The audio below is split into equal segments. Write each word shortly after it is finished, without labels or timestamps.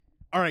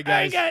All right,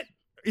 guys.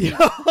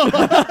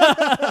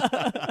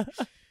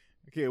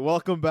 Okay,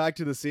 welcome back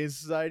to the Sayin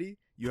Society.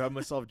 You have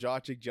myself,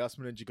 Jochik,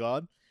 Jasmine, and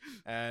Jagad.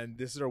 And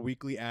this is our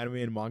weekly anime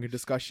and manga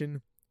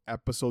discussion,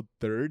 episode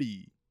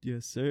 30.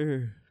 Yes,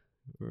 sir.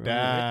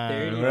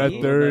 Damn, we're at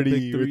at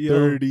 30. 30. We're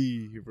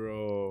 30,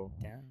 bro.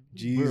 Damn.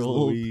 Jeez We're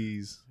old.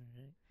 Louise.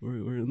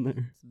 We're in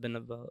there. It's been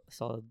about a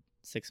solid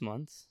 6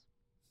 months.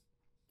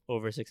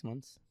 Over 6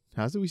 months.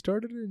 Has it? We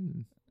started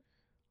in...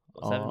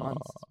 7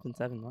 months. It's been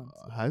 7 months.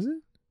 Has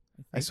it?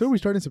 I think swear we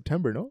so. started in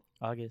September, no?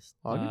 August.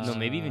 August? No,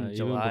 maybe even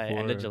July. End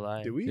of before.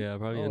 July. Did we? Yeah,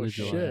 probably end Oh, of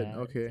July. shit. Yeah,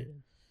 Okay.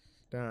 dude.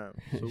 Damn.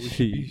 So we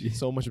should be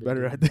so much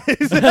better at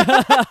this.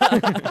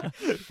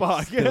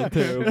 Fuck. Still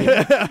terrible.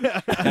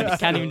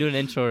 Can't even do an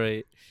intro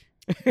right.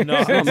 No,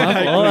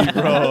 exactly,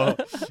 bro.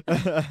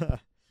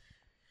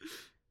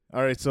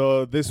 All right,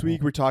 so this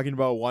week we're talking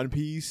about One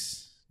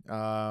Piece,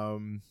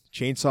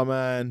 Chainsaw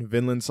Man,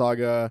 Vinland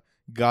Saga,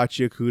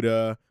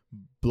 Gachiakuta,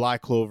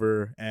 Black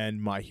Clover,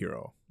 and My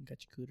Hero. Got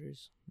your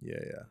cooters.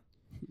 Yeah.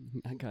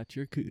 I got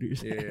your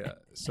cooters. Yeah.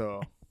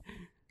 So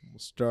we'll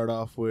start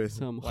off with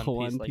Some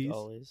One Piece, like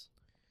always.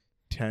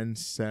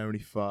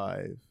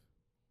 1075.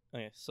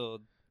 Okay, so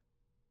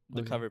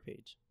the Okay. cover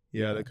page.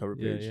 Yeah, the cover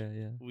page.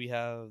 Yeah. We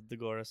have the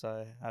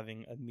Gorosei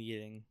having a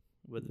meeting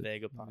with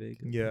Vegapunk.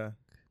 Yeah.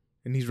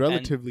 And he's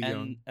relatively and,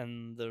 young.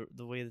 And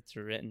the way that it's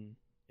written,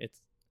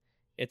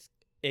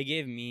 it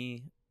gave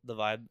me the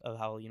vibe of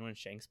how, you know, when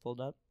Shanks pulled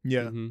up,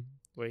 Yeah. Mm-hmm.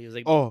 where he was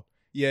like, Oh,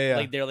 yeah.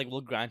 like they're like,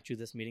 we'll grant you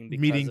this meeting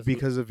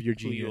because of your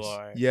who you genius.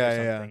 are or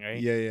Yeah. something, right?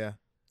 Yeah.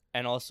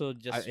 And also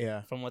just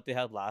yeah. from what they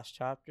had last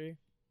chapter,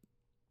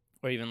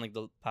 or even like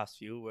the past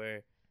few,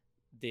 where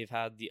they've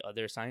had the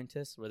other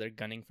scientists where they're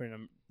gunning for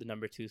the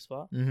number 2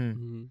 spot. Mm-hmm.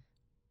 Mm-hmm.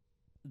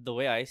 The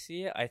way I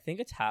see it, I think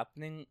it's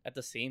happening at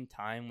the same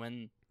time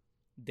when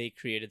they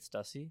created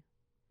Stussy,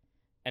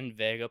 and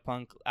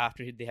Vegapunk,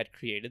 after they had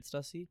created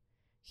Stussy,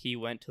 he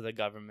went to the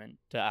government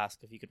to ask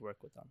if he could work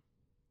with them.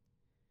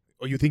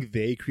 Oh, you think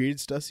they created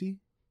Stussy?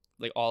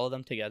 Like all of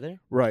them together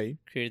Right.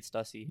 created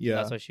Stussy. Yeah.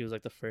 That's why she was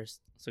like the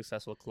first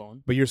successful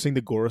clone. But you're saying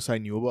the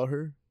Gorosei knew about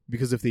her?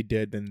 Because if they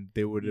did, then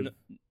they would have...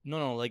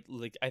 No, like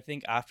I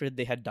think after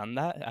they had done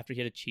that, after he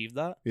had achieved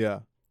that, Yeah.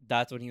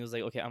 that's when he was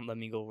like, okay, let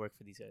me go work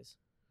for these guys.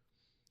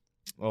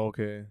 Oh,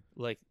 okay.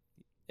 Like,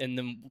 and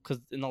then because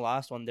in the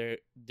last one, they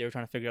were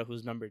trying to figure out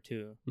who's number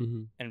 2,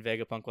 Mm-hmm. and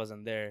Vegapunk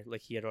wasn't there.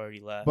 Like he had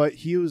already left. But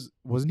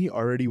wasn't he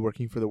already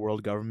working for the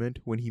world government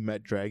when he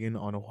met Dragon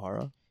on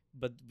Ohara?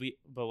 But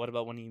what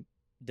about when he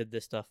did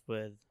this stuff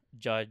with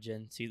Judge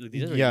and see? Like,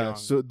 these are Yeah, young.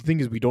 so the thing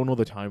is, we don't know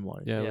the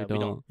timeline. Yeah, Yeah, we we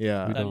don't.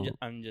 Yeah. We I'm, don't.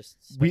 I'm just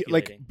We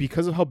speculating.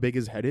 because of how big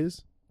his head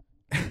is,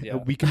 Yeah.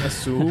 we can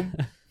assume,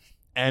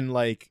 and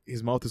like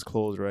his mouth is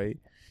closed, right?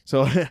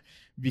 So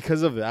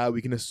because of that,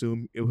 we can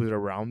assume it was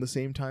around the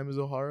same time as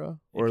Ohara,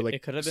 or like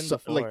it could have been so-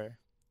 like, before.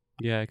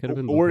 Yeah, it could have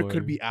been. or it before.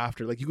 could be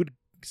after. Like you could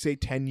say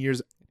 10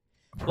 years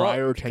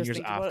prior or 10 'cause years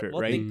think about- after,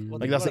 well, right? think- well,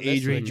 Like think that's about the it age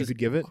this way, range you 'cause could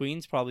give it.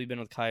 Queen's probably been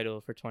with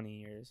Kaido for 20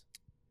 years.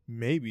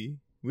 Maybe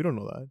we don't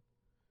know that.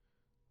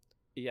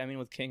 Yeah, I mean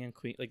with King and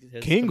Queen, like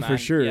his King for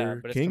sure. Yeah,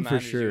 but his King for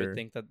commanders, you sure. would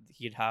think that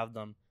he'd have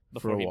them For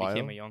before a he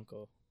became a while?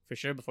 Yonko. For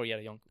sure, before he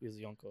was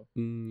a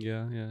Yonko.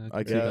 Yeah. I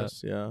could see that.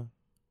 guess, yeah.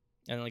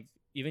 And like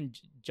even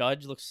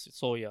Judge looks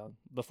so young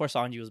before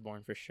Sanji was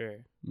born for sure.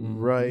 Mhm.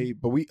 Right,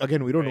 but we don't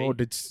know.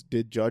 Right.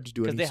 Did Judge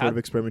do 'Cause any they sort of had-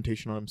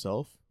 experimentation on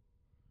himself?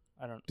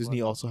 I don't. Doesn't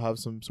he also have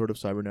some sort of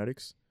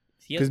cybernetics?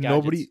 He has Because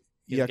nobody, gadgets.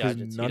 He has because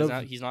gadgets. none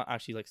of He's not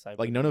actually like cyber.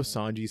 like none of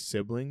Sanji's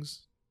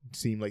siblings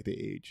seem like they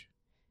age.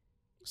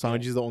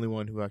 Sanji's the only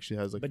one who actually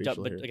has like but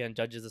facial hair. again,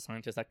 Judge is the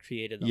scientist that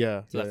created them.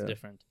 Yeah, so that's yeah.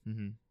 different.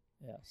 Mm-hmm.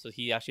 Yeah, so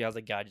he actually has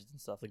like gadgets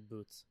and stuff like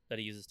boots that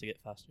he uses to get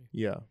faster.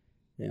 Yeah,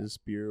 Yeah. his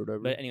spear or whatever.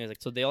 But anyways,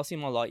 like so they all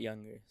seem a lot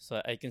younger.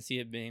 So I can see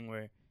it being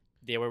where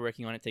they were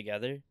working on it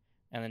together,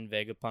 and then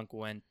Vegapunk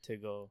went to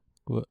go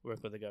What?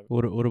 work with the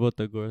government. What about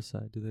the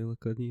Gorosei? Do they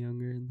look any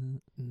younger in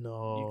that?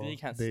 no, You really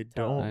can't they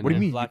tell. don't. I What do you know.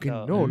 mean? You Blacked can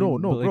out. no,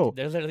 But like, bro.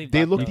 They're literally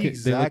They blacked look out. the They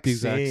exact look the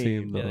exact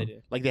same, Yeah, though. they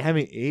do. Like they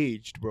haven't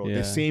aged, bro. Yeah.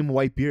 The same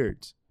white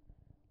beards.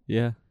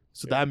 Yeah.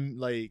 So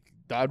Sure.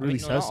 that really no,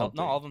 says something.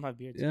 Not all of them have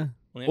beards. Yeah.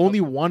 Only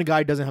one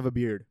guy doesn't have a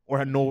beard or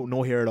had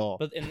no hair at all.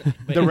 But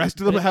The rest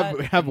of them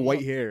have in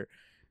white hair.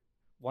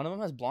 One of them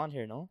has blonde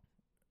hair. No,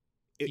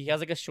 It- he has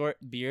like a short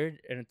beard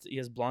and he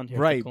has blonde hair.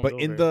 Right, combed but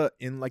over.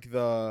 in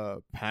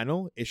the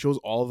panel, it shows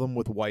all of them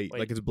with white, White,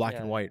 like it's black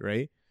and yeah. white,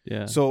 right?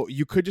 Yeah. So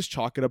you could just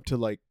chalk it up to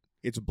like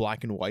it's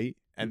black and white,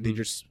 and they Mhm.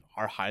 just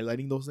are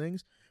highlighting those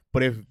things.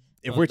 But if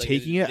No, we're like,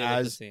 taking they it look the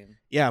as same,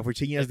 if we're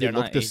taking it Like, as they they're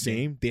look not the aging.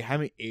 same, they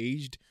haven't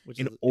aged which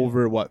in is,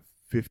 over what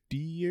 50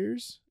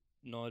 years?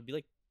 No, it'd be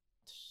like.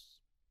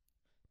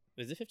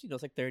 Is it 50? No,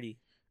 it's like 30.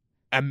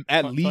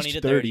 At 20 least to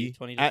 30.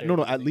 20 to At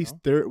 30, at you least know?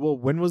 30. Well,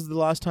 when was the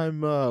last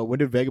time? When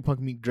did Vegapunk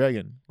meet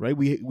Dragon? Right,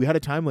 we had a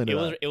timeline of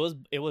that.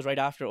 It was right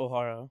after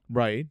Ohara,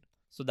 Right.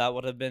 so that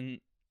would have been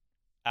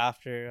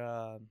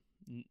after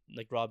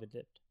like Robin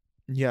dipped.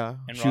 Yeah,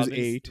 And she was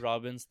Robin's 8.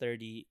 Robin's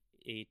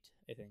 38,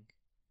 I think.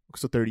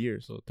 So 30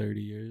 years. So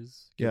 30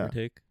 years, Yeah. or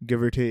take.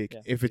 Give or take. Yeah,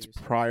 If 30 it's years.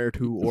 prior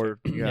to or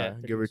Yeah,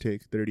 30 give or years.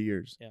 take 30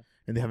 years. Yeah.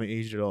 And they haven't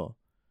aged at all.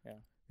 Yeah.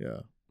 Yeah.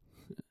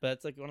 But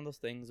it's like one of those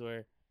things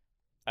where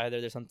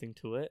either there's something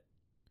to it,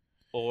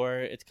 or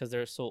it's because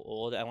they're so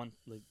old. They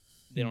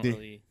don't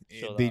really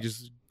show They that.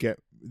 just get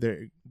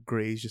their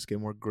grays just get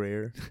more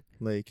grayer.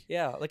 Like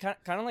Yeah, like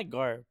kind of like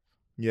Garp.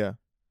 yeah.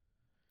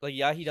 Like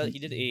yeah, he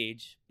did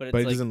age, but it's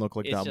But it like, doesn't look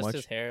like it's that just much.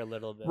 his hair a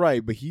little bit.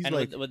 Right, but he's And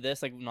like with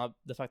this, like not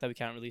the fact that we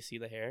can't really see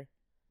the hair.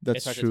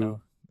 that's hard to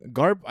true.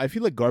 Garp, I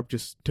feel like Garp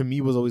just to me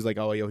was always like,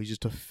 oh yo, he's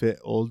just a fit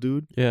old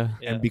dude, Yeah.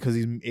 Yeah. and because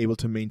he's able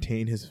to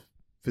maintain his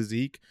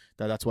physique,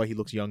 that's why he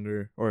looks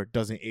younger or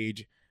doesn't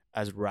age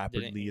as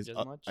rapidly age as as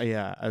much?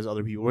 as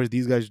other people. Whereas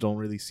these guys don't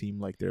really seem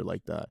like they're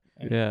like that.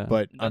 Yeah.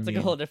 But That's I like mean,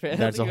 a whole different.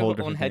 that's like a whole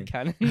your own different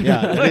head thing. canon.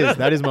 Yeah,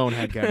 that is my own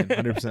headcanon,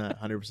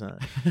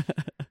 100%.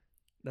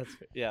 But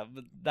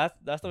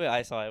that's the way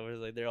I saw it. Where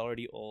it's like they're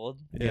already old.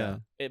 Yeah.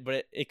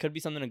 But it could be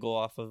something to go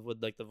off of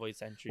with like the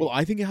voice entry. Well,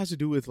 I think it has to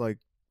do with like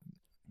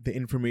the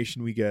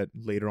information we get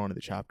later on in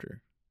the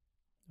chapter.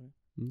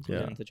 Okay. Yeah.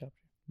 Get into the chapter.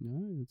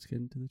 All right, let's get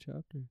into the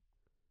chapter.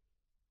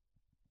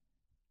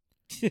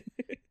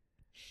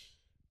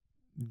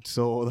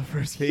 So the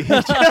first page,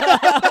 like,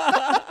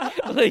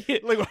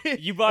 like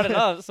you brought it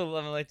up, so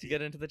I'm like to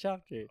get into the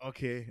chapter.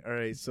 okay, all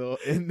right. So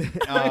in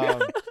You're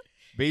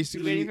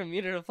basically waiting for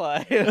me to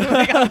reply.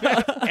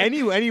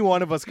 any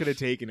one of us could have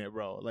taken it,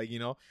 bro. Like, you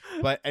know.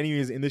 But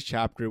anyways, in this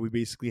chapter, we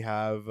basically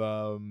have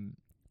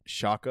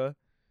Shaka,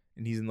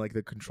 and he's in like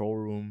the control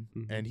room,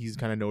 Mhm. and he's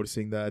kind of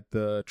noticing that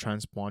the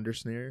transponder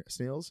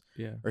snails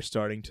Yeah. are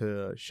starting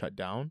to shut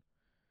down,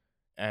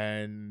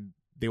 and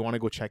they want to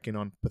go check in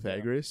on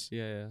Pythagoras.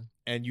 Yeah.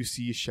 And you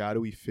see a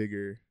shadowy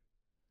figure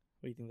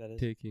What do you think that is?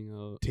 Taking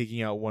out.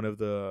 taking out one of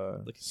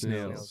the Like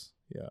snails. snails.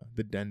 Yeah,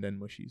 the den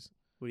mushies.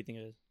 What do you think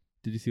it is?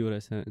 Did you see what I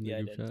sent in the Yeah,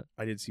 I group did. chat?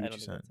 I did see I what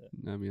don't you think sent.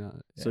 that's it. I mean,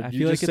 So I you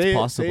feel like just it's say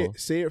possible.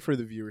 Say it for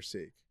the viewer's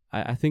sake.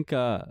 I think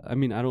I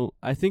mean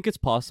I think it's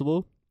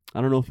possible.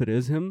 I don't know if it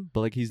is him,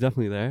 but like he's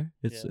definitely there.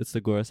 It's Yeah. it's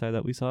the Gorosei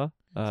that we saw.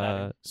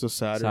 Saturn. So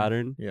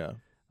Saturn. Yeah.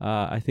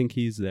 I think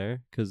he's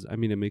there because I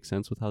mean it makes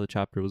sense with how the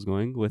chapter was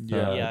going with Yeah.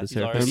 the he's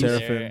already Seraphims, The there.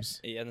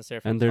 Seraphims. Yeah, and the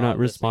Seraphims and they're not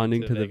listening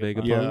responding to the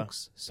Vegapunk.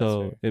 Vegapunks. Yeah.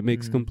 So fair. it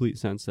makes Mhm. complete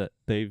sense that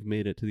they've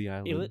made it to the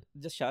island. It was,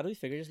 the shadowy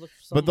figure just looked.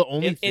 But the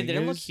only thing it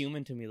didn't look is-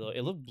 human to me though.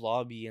 It looked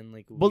blobby and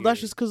like. Well, that's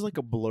weird. just because like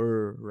a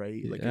blur,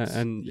 right? Like Yeah, it's,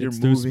 and you're it's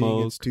through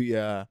moving. It's smoke.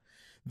 too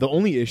The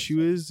only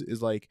issue is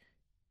like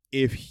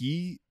if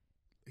he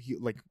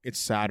like it's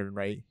Saturn,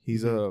 right?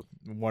 He's a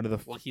one of the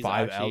Well, he's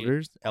five actually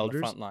elders. on the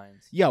front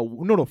lines. Yeah,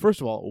 no. First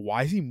of all,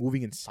 why is he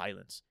moving in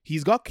silence?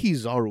 He's got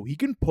Kizaru. He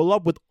can pull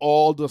up with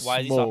all the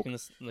Why is he smoke. talking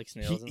to like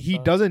snails? He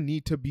and doesn't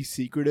need to be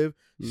secretive.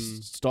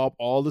 Mm. Stop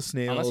all the stuff?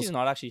 snails Unless he's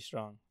not actually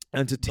strong.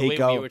 and to The take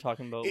way out. we were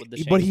talking about with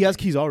the But he Shanks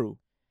has thing. Kizaru.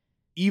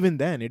 Even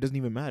then, it doesn't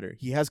even matter.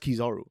 He has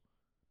Kizaru.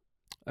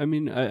 I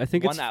mean, I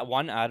think it's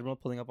one admiral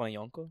pulling up on a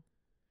Yonko.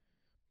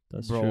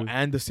 that's Bro, true.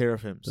 and the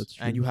Seraphims. That's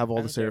And true. you have all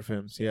And the the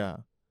Seraphims, Seraphims, yeah.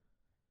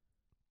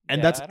 And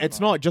Yeah, that's I don't it's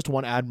know. not just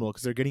one admiral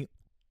because they're getting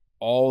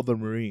all the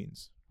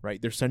Marines,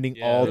 right? They're sending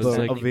Yeah, all it's the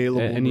like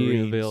available any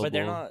Marines. available- But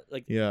they're not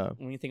like Yeah,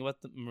 when you think about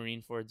the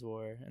Marineford's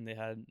war and they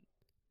had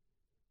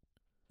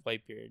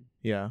Whitebeard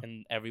yeah,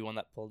 and everyone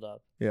that pulled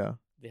up. yeah,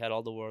 They had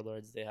all the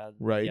warlords. They had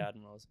Right. the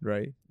admirals.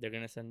 right. They're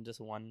gonna send just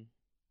one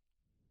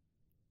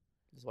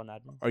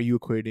admiral. Are you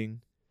equating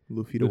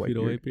Luffy to Luffy to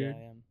Whitebeard? Whitebeard? Yeah,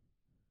 I am.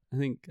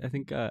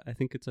 I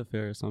think it's a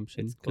fair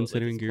assumption It's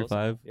considering Gear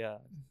 5. Yeah,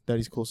 That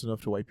he's close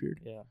enough to Whitebeard.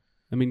 yeah.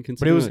 I mean, But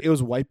considering it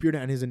was Whitebeard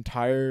and his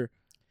entire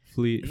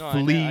fleet. No,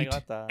 fleet I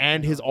got that.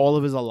 and I his know. all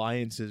of his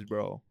alliances,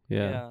 bro.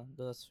 Yeah.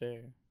 That's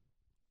fair.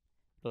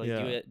 But like,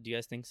 Yeah. do you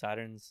guys think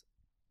Saturn's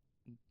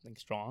like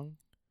strong?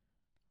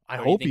 I Or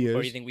do you hope think, he is.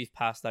 Or do you think we've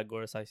passed that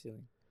Gorosei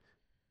ceiling?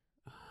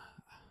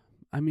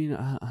 I mean,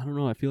 I don't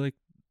know. I feel like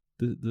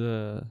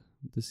the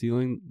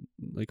ceiling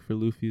like for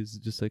Luffy is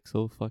just like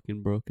so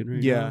fucking broken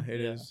right yeah, now.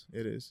 it Yeah. is.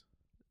 It is.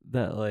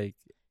 That like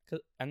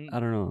And I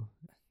don't know.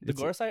 the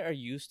It's- Gorosei are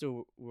used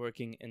to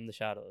working in the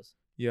shadows.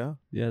 Yeah.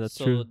 Yeah, that's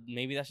so true.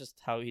 maybe that's just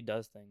how he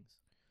does things.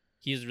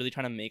 He's really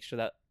trying to make sure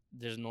that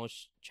there's no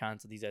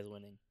chance of these guys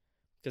winning.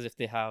 Because if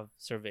they have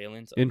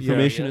surveillance, of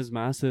Information areas- is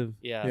massive.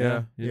 yeah,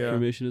 Yeah. Yeah.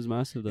 Information is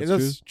massive. That's And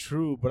true. that's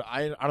true, but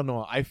I don't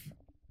know.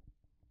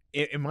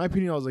 In my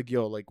opinion, I was like,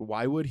 yo, like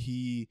why would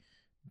he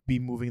be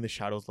moving in the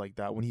shadows like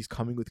that when he's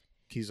coming with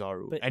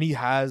Kizaru But and he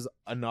has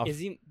enough? Is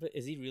he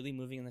really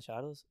moving in the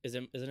shadows?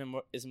 Isn't it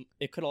more?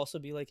 It could also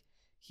be like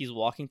he's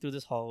walking through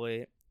this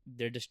hallway.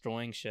 They're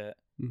destroying shit.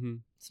 Mm-hmm.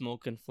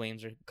 Smoke and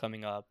flames are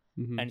coming up,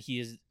 Mm-hmm. and he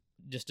is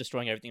just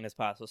destroying everything in his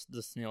path. So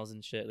the snails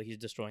and shit, like he's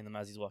destroying them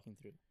as he's walking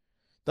through.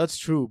 That's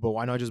true, but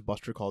why not just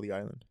Buster call the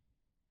island?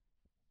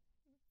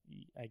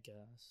 I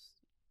guess.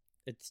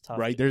 It's tough,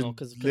 right? There's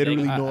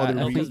literally no other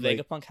because reason. Like,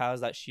 Vegapunk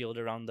has that shield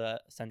around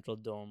the central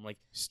dome. Like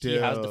still, he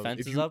has if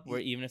defenses you- up where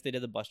even if they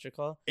did the Buster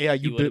Call, yeah,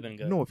 he you would've did. been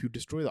good. No, if you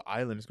destroy the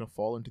island, it's gonna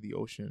fall into the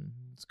ocean.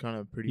 It's kind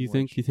of pretty. You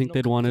much. think No,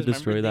 they'd want to 'cause remember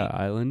destroy that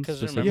island 'cause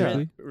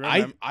specifically?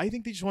 I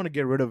think they just want to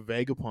get rid of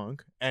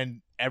Vegapunk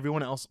and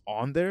everyone else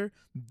on there.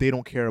 They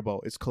don't care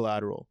about. It's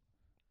collateral,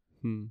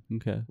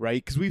 Okay.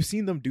 right? Because we've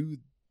seen them do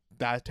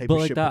that type But of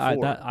like shit that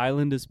before. that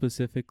island is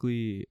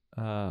specifically It's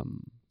a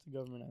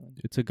government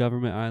island. it's a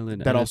government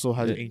island that and also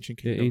has it- ancient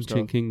the kingdom ancient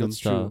stuff. kingdom That's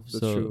stuff. True. That's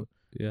so true.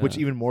 yeah, Which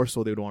even more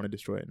so they would want to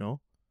destroy it. No.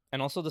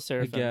 And also the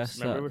Seraphims. guess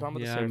Remember that- we were talking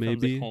about yeah, the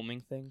Seraphims, maybe. like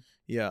homing thing.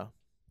 Yeah.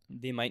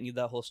 They might need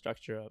that whole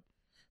structure up.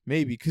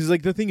 Maybe because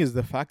like the thing is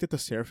the fact that the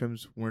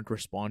Seraphims weren't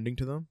responding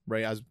to them,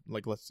 right? As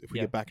like if we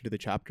Yeah. get back into the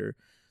chapter,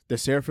 the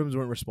Seraphims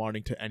weren't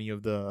responding to any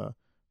of the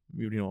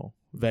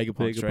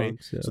Vegapunks, right?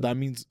 Vegapunks, yeah. So that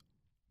means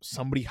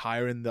somebody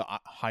higher in the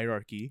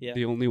hierarchy Yeah.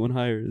 The only one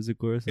higher is a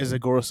Gorosei. is a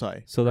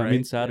Gorosei. So that right?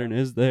 means Saturn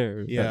is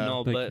there. Yeah.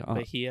 No, Like,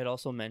 but he had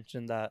also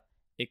mentioned that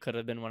it could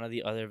have been one of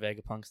the other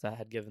Vegapunks that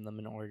had given them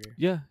an order.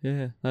 yeah.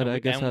 I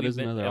guess that is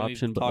another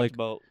option. But like,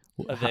 about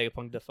a how-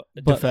 Vegapunk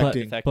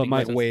defecting, but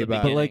my- since way the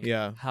back. but like,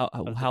 beginning.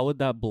 Yeah. how would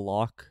that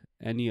block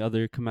any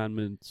other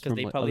commandments Because from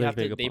they like, probably other have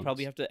to. They Vegapunks?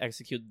 probably have to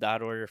execute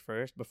that order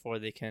first before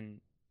they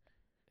can.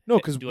 No,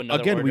 because do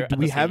another again, order at the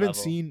we same haven't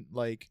level. seen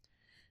like,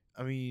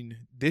 I mean,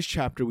 this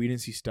chapter we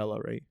didn't see Stella,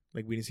 right?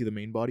 Like we didn't see the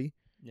main body,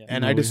 Yeah.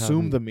 and No, I'd we assume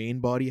haven't. the main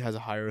body has a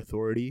higher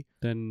authority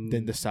Then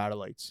than the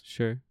satellites,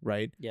 sure.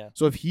 right? Yeah.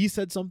 So if he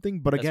said something,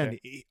 but That's again,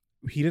 fair.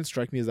 he didn't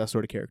strike me as that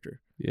sort of character.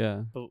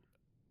 Yeah.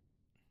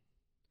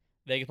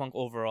 Vegapunk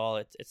overall,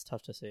 it's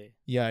tough to say,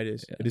 Yeah, it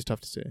is. Yeah. It is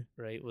tough to say.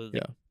 right? With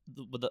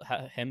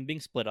Yeah. him being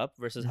split up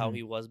versus how Mhm.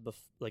 he was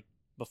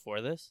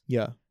before this,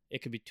 Yeah,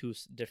 it could be two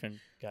different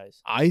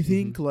guys I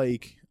think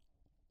like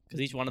because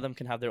each one of them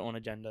can have their own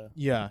agenda.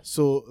 yeah.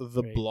 So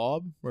the Right.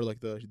 blob or like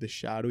the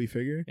shadowy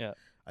figure. Yeah.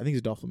 I think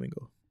it's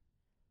Doflamingo.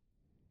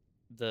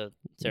 The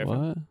Seraphim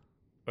What?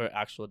 or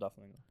actual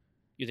Doflamingo.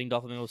 You think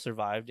Doflamingo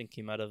survived and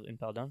came out of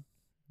Impel Down?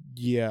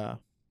 Yeah,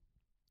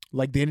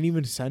 like they didn't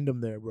even send him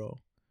there, bro.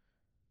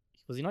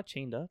 Was he not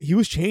chained up? He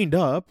was chained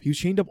up. He was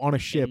chained up on a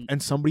ship, In-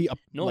 and somebody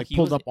No, like he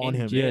pulled was up on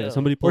in him. jail. Yeah.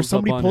 Somebody Or pulls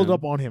somebody up on pulled him.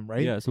 up on him,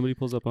 right? Yeah. Somebody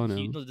pulls up on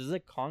him. There's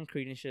like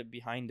concrete and shit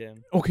behind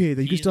him. Okay,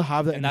 then you can He's- still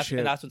have that in and the that's ship.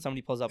 and that's when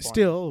somebody pulls up on him.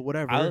 Still,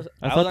 whatever. I thought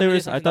they under were. the I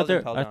assumption thought that was they. I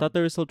Impel thought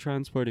they were still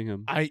transporting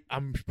him.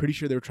 I'm pretty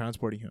sure they were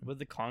transporting him. Down. With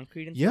the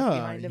concrete and Yeah, stuff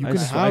behind him. you I can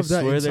s- have that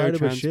I swear they inside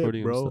were of a ship,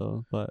 transporting bro. him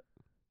still, but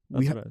We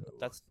that's ha- what I thought.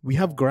 That's We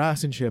have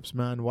grass in ships,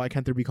 man. Why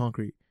can't there be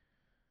concrete?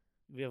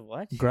 we have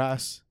what?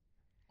 Grass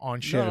on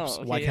ships.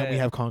 okay, Why can't we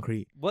yeah. have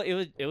concrete? Well, it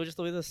was just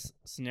the way this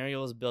scenario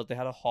was built. They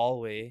had a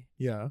hallway,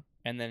 Yeah.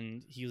 and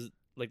then he was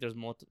like, "There's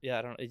multiple." Yeah,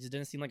 I don't. It just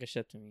didn't seem like a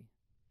ship to me.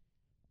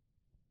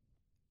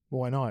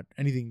 Well, why not?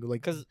 Anything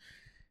like Because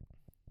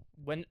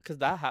when did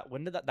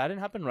that didn't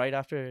happen right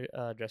after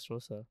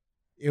Dressrosa.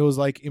 it was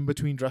like in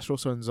between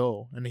Dressrosa and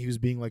Zoe, and he was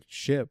being like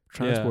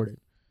transported.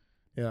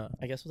 Yeah.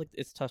 I guess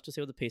it's tough to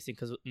say with the pacing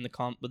because in the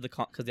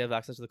because they have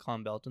access to the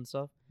comm belt and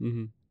stuff,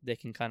 Mm-hmm. they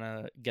can kind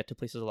of get to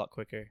places a lot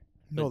quicker.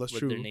 No, with, that's with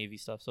true. Their navy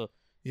stuff, so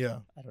Yeah.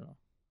 I don't know.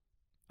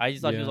 I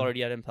just thought he was Yeah.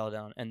 already at Impel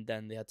Down, and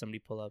then they had somebody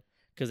pull up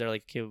because they're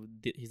like, okay,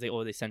 he's like,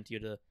 oh, they sent you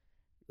to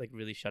like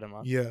really shut him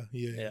up. Yeah.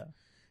 Yeah.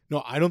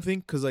 No, I don't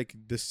think because like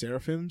the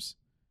Seraphims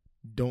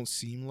don't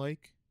seem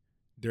like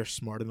they're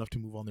smart enough to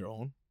move on their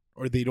own,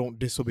 or they don't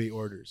disobey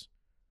orders,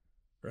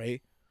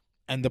 right?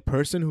 And the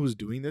person who's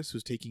doing this,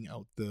 who's taking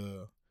out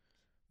the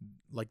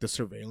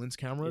surveillance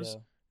cameras,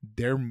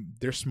 Yeah.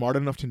 they're smart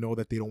enough to know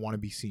that they don't want to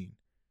be seen.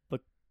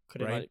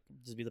 Could it Right.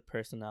 not just be the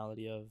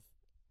personality of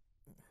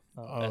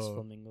Oh. S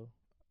Flamingo?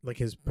 Like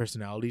his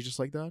personality is just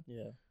like that.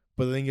 Yeah.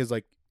 But the thing is,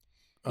 like,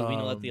 'Cause we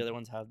know that the other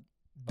ones have.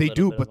 they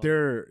little do, bit but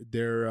of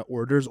their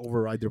orders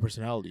override their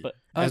personality. But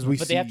As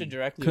they have to see-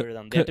 directly Could- order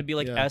them. They could- have to be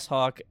like yeah. S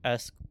Hawk,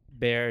 S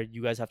Bear.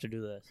 You guys have to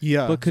do this.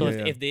 Yeah, But could- So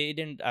yeah, if they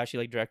didn't actually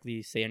like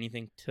directly say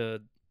anything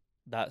to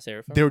that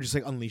Seraphim, they were just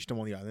like unleashed them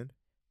on the island.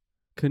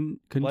 Couldn't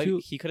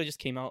he could have just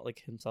came out like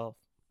himself.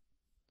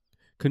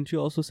 couldn't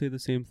you also say the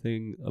same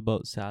thing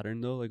about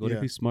Saturn though? Like, what Yeah.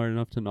 if he's smart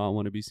enough to not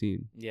want to be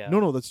seen? Yeah.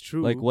 No, that's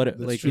true. Like what? That's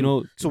Like true. you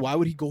know, So why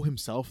would he go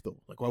himself though?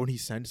 Like why would he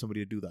send somebody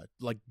to do that?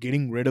 Like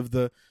getting rid of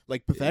the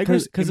like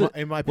Pythagoras. 'Cause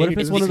in my what opinion, if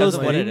it's doesn't one of make those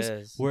sense. what it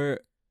things is. where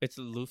It's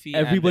Luffy.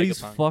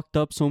 everybody's and Vegapunk. fucked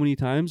up so many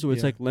times where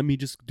it's Yeah. like, let me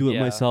just do it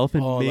Yeah. myself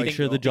and Oh, make like-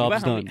 sure the think Think about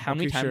job's how many, done. how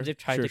many Okay, times sure, they've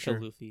tried sure, to kill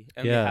sure. Luffy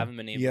and Yeah. they haven't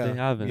been able. Yeah, They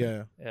haven't.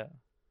 Yeah. Yeah.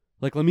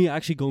 Like, let me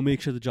actually go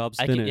make sure the job's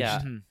I can- finished. yeah.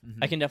 Mhm, mhm.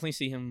 I can definitely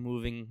see him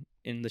moving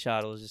in the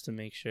shadows just to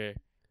make sure,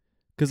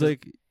 Because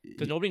like,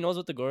 because nobody knows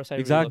what the Gorosei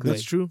Exactly. really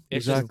That's looks true. like.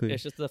 It's Exactly. Just,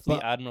 it's just the fleet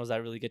But- admirals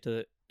that really get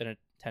to in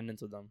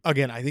attendance with them.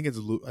 Again, I think it's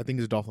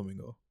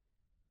Doflamingo.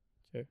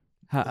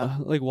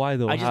 like why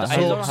though? I just- How- I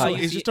don't know So how you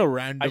it's see- just a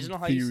random I just know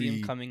how theory, you see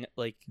him coming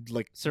like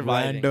like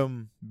surviving.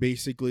 random.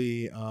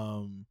 Basically,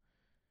 I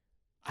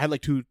had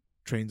like two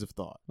trains of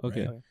thought.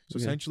 Okay. right? Okay. So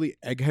Okay. essentially,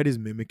 Egghead is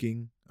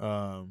mimicking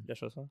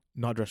Dressrosa.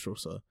 not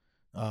Dressrosa,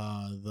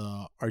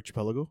 the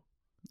archipelago,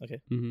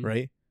 Mhm.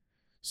 right?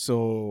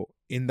 So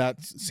in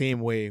that same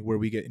way, where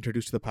we get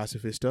introduced to the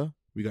Pacifista,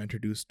 we got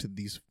introduced to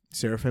these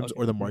Seraphims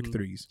or the Mark Mhm.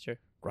 IIIs, Sure.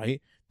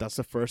 right? That's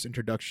the first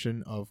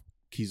introduction of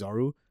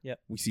Kizaru. Yep.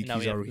 We see Now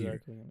we have Kizaru here,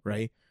 Kizaru coming up.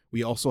 right?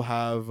 We also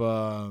have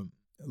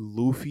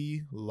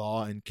Luffy,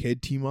 Law, and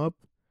Kid team up,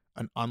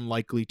 an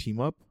unlikely team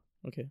up,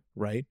 Okay.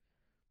 right?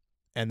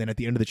 And then at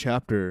the end of the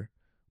chapter,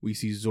 we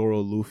see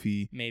Zoro,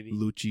 Luffy, Maybe.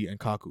 Lucci, and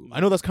Kaku. I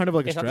know that's kind of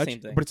like a It's not the stretch,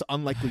 same thing. but it's an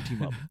unlikely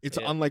team up. It's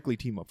an Yeah. unlikely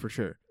team up for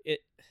sure.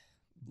 It.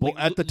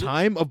 At the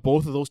time of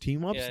both of those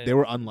team ups, Yeah, they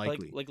were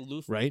unlikely, Like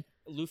Luffy, right?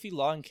 Luffy,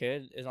 Law, and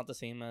Kid is not the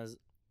same as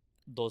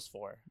those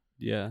four.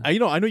 Yeah. I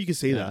know you can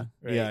say Yeah. that.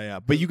 Right. Yeah.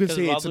 But you can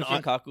say Rob, it's an Luffy,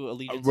 and Kaku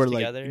allegiances we're like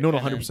together. no, and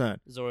then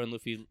 100%. Zoro and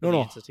Luffy No,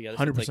 allegiances together.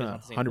 so it's like it's 100%,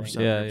 not the same 100%,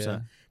 thing. Yeah,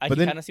 100%. I But can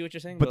then- kind of see what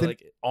you're saying, but but then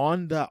like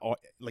on that,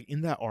 like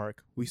in that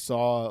arc, we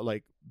saw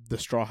like the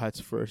Straw Hats'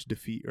 first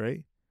defeat,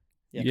 right?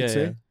 Yeah. You could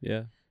say,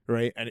 Yeah.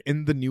 right? And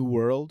in the new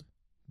world,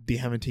 they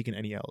haven't taken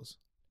any L's.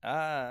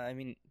 I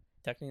mean,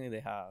 technically they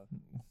have.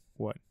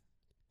 What?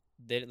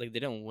 They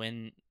didn't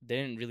win. They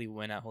didn't really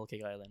win at Whole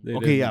Cake Island. They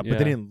Okay, didn't- but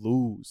they didn't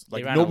lose. They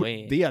Like ran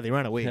nobody, away. they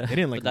ran away. They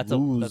didn't like But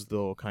lose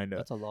though, kind of.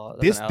 That's a lot.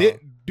 This, That's an L.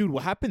 dude,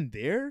 what happened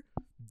there?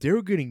 They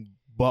were getting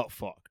butt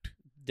fucked.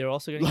 They're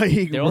also getting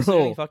Like, they're also bro.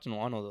 getting fucked in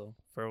Wano though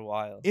for a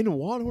while. In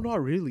Wano,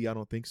 not really. I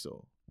don't think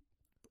so.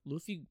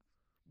 Luffy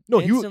No,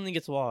 he was. instantly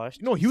gets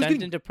washed. No, he was sent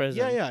getting into prison.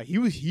 Yeah.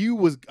 He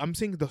was. I'm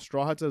saying the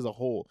Straw Hats as a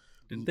whole.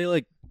 Didn't they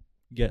like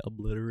get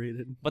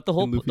obliterated? But the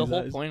whole in Luffy's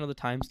eyes? point of the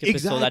time skip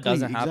is so that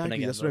doesn't happen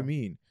again. That's bro. what I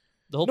mean.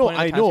 The whole No, point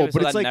of I the time know, skip is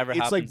but so it's that like never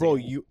happens bro,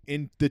 again. you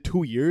in the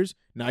 2 years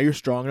now you're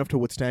strong enough to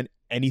withstand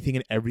anything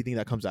and everything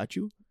that comes at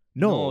you.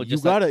 No, you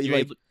just like, gotta you're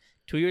like. able-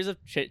 2 years of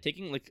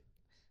taking like,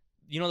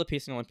 the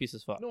pacing on One Piece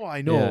is fucked. No,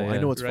 I know, Yeah, I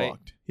know it's right.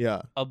 fucked.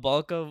 Yeah, A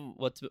bulk of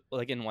what's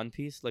like in One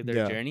Piece, like their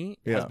Yeah, journey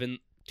yeah. has been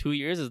 2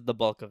 years is the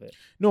bulk of it.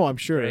 no, I'm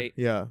sure. Right.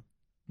 Yeah,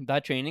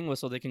 That training was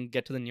so they can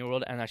get to the new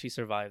world and actually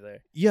survive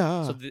there.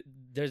 yeah. So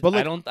there's But,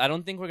 like- I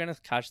don't think we're gonna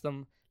catch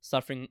them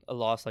suffering a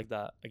loss like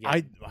that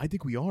again. I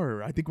think we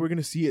are. I think we're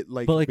gonna see it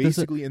like, But, like, this is-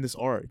 basically in this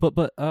arc. But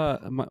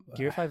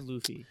Gear 5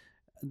 Luffy.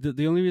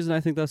 the only reason I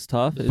think that's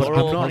tough is But I'm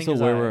not- also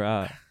where we're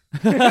at.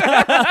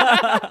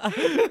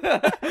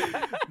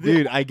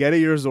 Dude, I get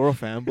it. You're a Zoro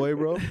fanboy,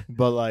 bro.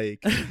 But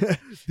like,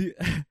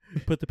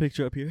 Put the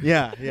picture up here.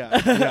 yeah.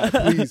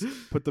 Please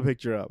put the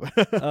picture up.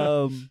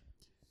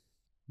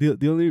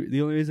 The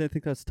only reason I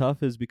think that's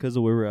tough is because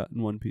of where we're at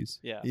in One Piece.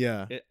 Yeah.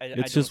 Yeah. I It's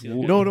don't just see that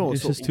w- getting- No,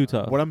 it's so just too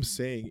tough. What I'm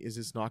saying is,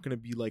 it's not gonna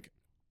be like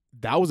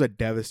that was a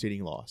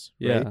devastating loss.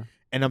 Right? Yeah.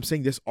 And I'm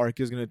saying this arc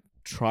is gonna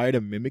try to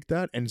mimic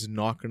that, and it's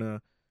not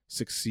gonna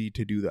succeed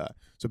to do that.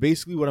 So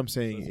basically, what I'm So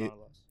saying, it's not a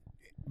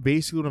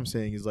loss.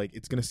 is like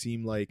it's gonna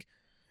seem like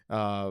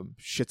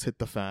shit's hit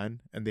the fan,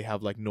 and they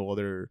have like no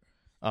other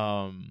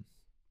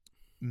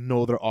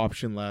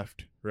option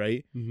left,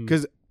 right? Mhm.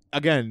 Because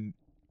again,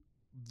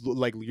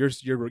 like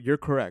you're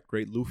correct,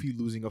 right? Luffy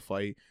losing a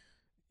fight,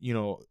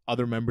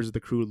 other members of the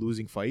crew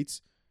losing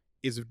fights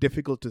is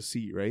difficult to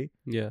see, right?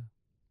 Yeah.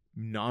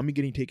 Nami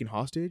getting taken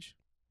hostage,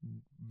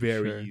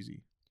 very Sure.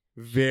 easy,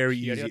 very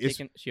She easy. already, got It's-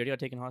 taken, she already got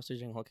taken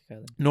hostage in Whole Cake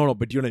Island. no,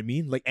 but do you know what I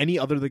mean? Like any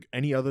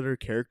other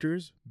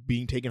characters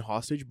being taken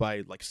hostage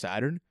by like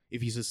Saturn,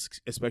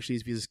 especially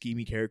if he's a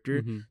scheming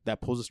character Mhm. that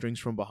pulls the strings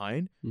from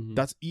behind, Mhm.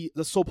 that's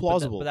so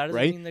plausible, but that doesn't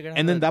right? mean they're gonna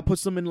And then have that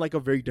puts them in like a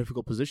very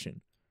difficult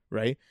position,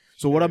 right?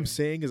 So what I'm Sure.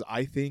 saying is,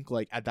 I think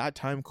like at that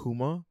time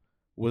Kuma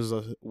was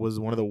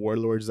one of the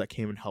warlords that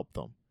came and helped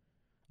them.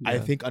 I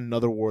Yeah. think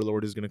another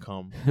warlord is gonna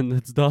come, and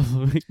it's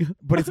Doflamingo.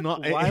 but it's not.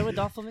 Why would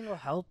Doflamingo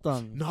help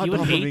them? Not He would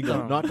hate Doflamingo,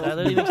 them. not That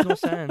literally makes no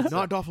sense.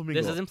 not Doflamingo?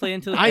 This doesn't play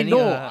into. I any know,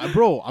 of that.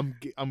 bro. I'm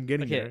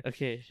getting Okay, there.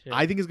 okay, sure.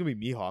 I think it's gonna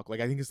be Mihawk.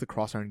 Like I think it's the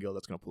Cross Iron Guild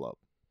that's gonna pull up.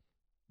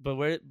 But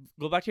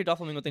go back to your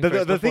Doflamingo thing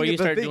first before you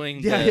start doing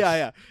yeah, this.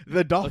 yeah.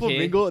 The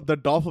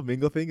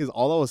Doflamingo thing is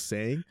all I was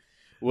saying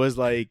was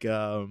like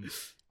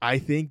I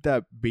think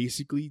that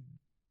basically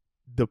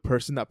the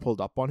person that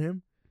pulled up on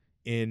him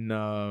in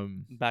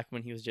Back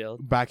when he was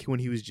jailed. back when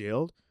he was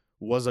jailed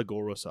was a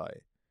Gorosei,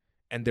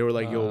 and they were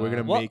like, "Yo, we're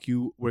gonna What? make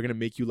you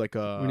like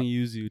I'm gonna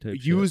use you type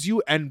use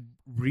you and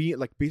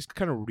basically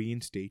kind of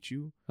reinstate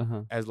you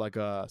Uh-huh. as like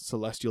a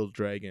celestial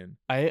dragon."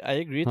 I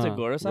agree it's a Huh.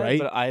 Gorosei, Right?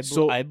 but I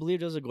So- believe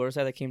there was a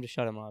Gorosei that came to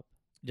shut him up,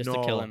 just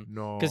to kill him,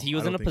 No, because he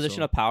was I in a don't think position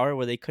so. of power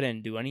where they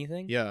couldn't do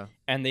anything. Yeah,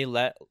 And they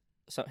let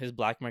his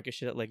black market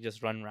shit like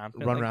just run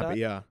rampant. run like rampant. that,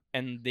 Yeah,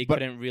 and they But-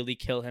 couldn't really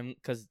kill him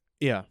because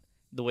yeah.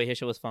 the way his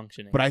shit was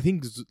functioning. But I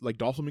think like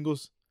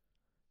Doflamingo's,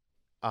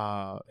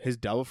 his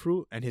Devil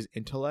Fruit and his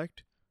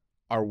intellect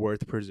are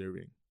worth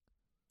preserving.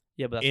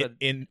 yeah, but that's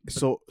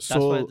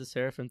why the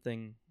Seraphim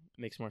thing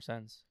makes more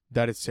sense,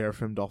 that it's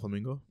Seraphim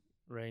Doflamingo.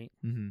 right?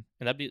 Mm-hmm.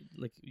 And that'd be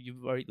like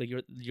you've already like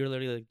you're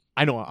literally like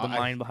I know. the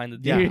mind behind the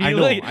Yeah, theory. I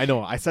know. like, I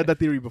know. I said that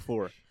theory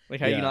before. like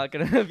how you Yeah. not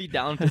gonna be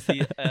down to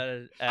see?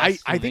 I think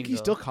he's Flamingo?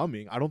 still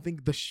coming. I don't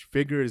think the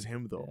figure is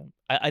him Yeah. though.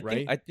 I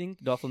right?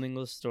 think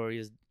Doflamingo's story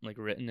is like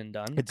written and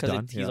done It's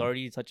done, he's yeah.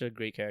 already such a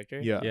great character.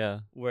 Yeah. Yeah.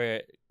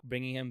 Where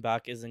bringing him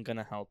back isn't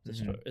gonna help the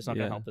story. Mhm. It's not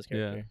Yeah, gonna help this yeah.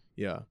 character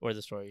Yeah. or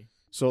the story.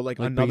 So like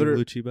Like another,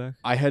 bringing Lucci back.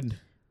 I had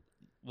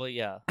Well,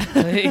 yeah.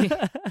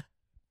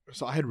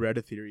 So I had read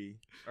a theory,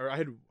 or I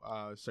had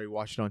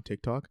watched it on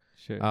TikTok.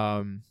 Sure.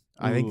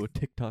 I think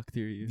TikTok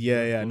theory.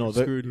 Yeah. No, We're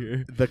screwed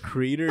here. the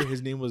creator,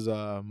 his name was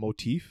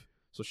Motif.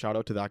 So shout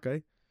out to that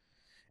guy.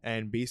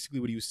 And basically,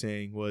 what he was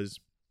saying was,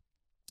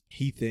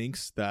 he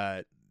thinks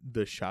that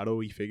the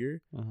shadowy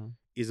figure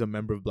is a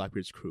member of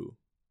Blackbeard's crew.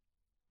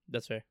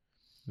 That's fair.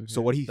 Okay.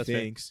 So what he That's fair.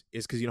 thinks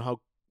is, because you know how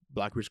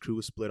Blackbeard's crew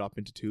was split up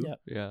into two,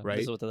 Yeah. right?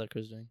 This is what the other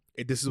crew's doing.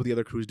 This is what the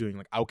other crew's doing.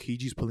 Like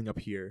Aokiji's pulling up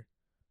here,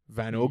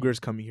 Van Ogre's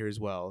coming here as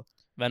well.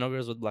 Van Ogre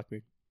is with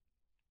Blackbeard.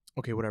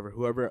 Okay, wherever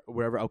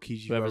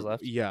Aokiji, Whoever's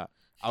left. Yeah,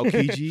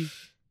 Aokiji,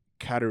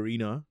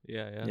 Katarina,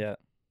 Yeah.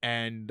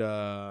 and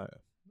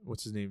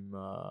what's his name?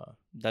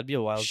 That'd be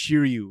a wild.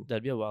 Shiryu.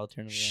 That'd be a wild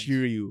turn of events.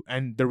 Shiryu.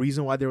 And the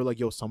reason why they were like,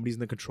 yo, somebody's in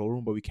the control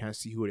room, but we can't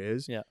see who it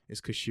is, Yeah.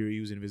 is because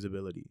Shiryu's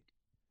invisibility.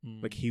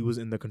 Mm. Like, he was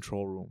in the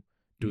control room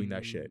doing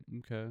that shit,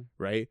 Okay.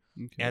 right?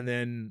 Okay. And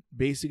then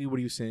basically what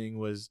he was saying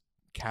was,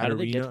 How did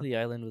they get to Katarina. the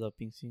island without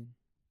being seen?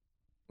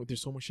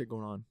 There's so much shit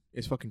going on.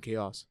 It's fucking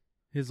chaos.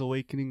 His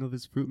awakening of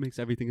his fruit makes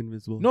everything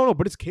invisible. No,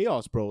 but it's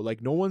chaos, bro.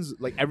 Like, no one's,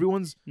 like,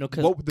 everyone's. No,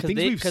 Well, the things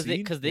we've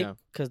seen-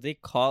 because they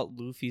caught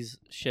Luffy's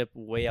ship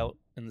way out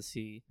in the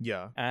sea,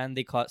 Yeah. and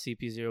they caught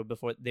CP0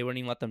 before they wouldn't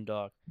even let them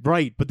dock.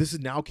 Right, but this is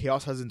now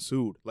chaos has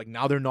ensued. Like,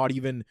 now they're not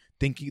even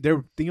thinking.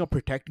 They're thinking of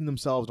protecting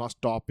themselves, not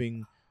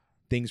stopping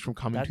things from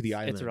coming to the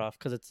island. It's rough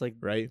because it's like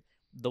Right?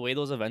 the way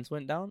those events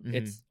went down. Mhm.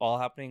 It's all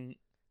happening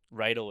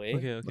right away.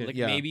 Okay. Like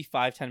Yeah. maybe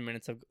 5-10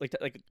 minutes have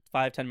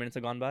 5-10 minutes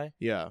have gone by.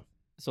 Yeah.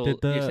 So Did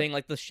you're the- saying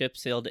like the ship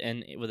sailed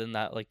in within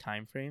that like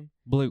time frame,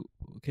 But like,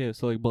 okay,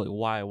 so like, but like,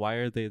 why? Why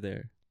are they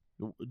there?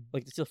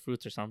 like to steal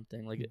fruits or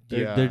something. Like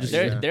They're just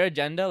their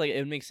agenda, like it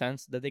would make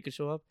sense that they could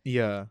show up,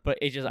 Yeah. but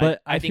it just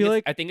But I I think feel it's,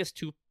 like- I think it's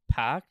too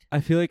packed.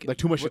 I feel like Like,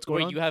 too much shit's Where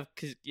going on. you have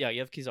you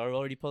have Kizaru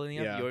already pulling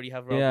up. Yeah. You already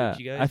have yeah.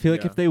 Rabuchi guys. I feel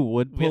like Yeah. if they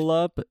would We have- pull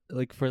up,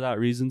 like for that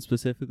reason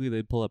specifically,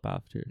 they'd pull up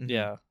after. Mhm.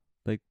 yeah,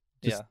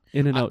 Just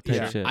in and out type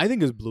yeah. shit. I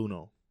think it's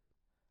Bluno.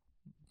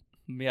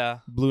 yeah,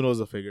 Bluno's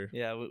a figure.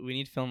 yeah. We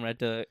need Film Red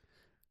to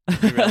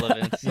be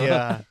relevant. So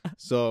Yeah.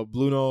 So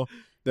Bluno,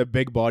 the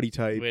big body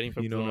type. waiting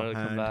for you know, Bruno to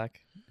come hand.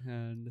 back.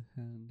 hand,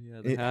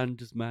 yeah. The It- hand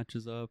just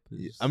matches up.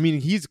 It's Yeah. just- I mean,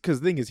 because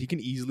the thing is, he can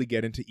easily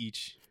get into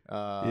each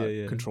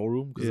Yeah. control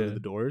room because Yeah. of the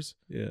doors,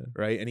 yeah.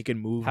 right? And he can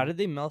move. How did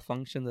they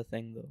malfunction the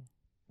thing though?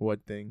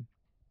 What thing?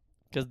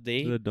 Because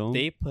The dome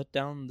they put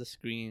down the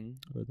screen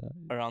or that.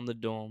 around the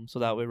dome so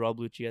that way Rob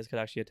Lucci guys could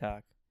actually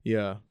attack.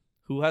 Yeah.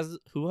 Who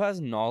has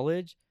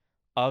knowledge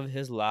of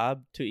his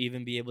lab to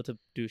even be able to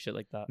do shit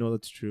like that? No,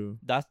 that's true.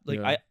 That's like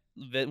Yeah.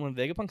 when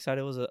Vegapunk said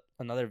it was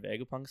another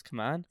Vegapunk's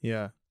command,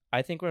 Yeah.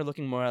 I think we're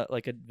looking more at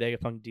like a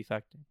Vegapunk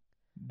defecting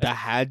That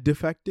had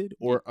defected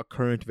or a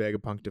current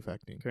Vegapunk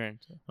defecting?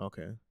 current.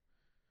 Okay.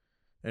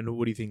 And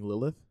what do you think,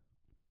 Lilith?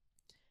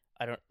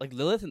 I don't like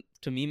Lilith.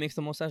 To me, makes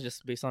the most sense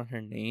just based on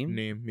her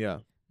name. Yeah.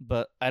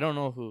 But I don't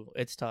know who.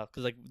 It's tough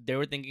because like they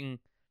were thinking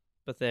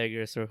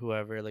Pythagoras or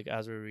whoever. Like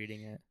as we're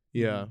reading it.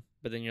 Yeah.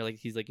 But then you're like,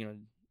 he's like,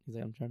 I'm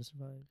trying to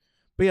survive.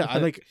 But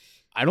yeah,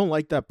 I don't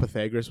like that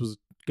Pythagoras was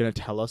gonna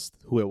tell us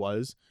who it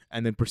was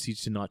and then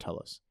proceeds to not tell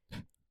us.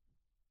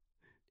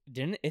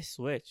 Didn't it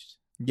switched?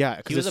 Yeah,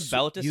 He because was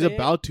about to he's say it,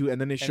 about to, and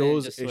then it then it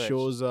shows just it switched.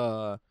 shows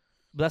But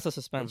that's a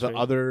suspense. the right?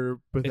 other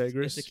It's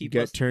Pythagoras to keep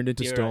get us turned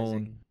into stone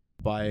theorizing.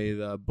 by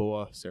the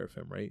boa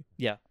seraphim, right?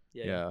 Yeah.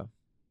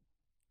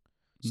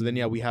 So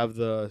then we have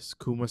the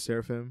Kuma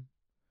seraphim,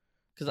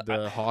 Because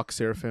the hawk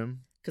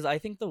seraphim I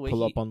think the way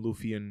pull up on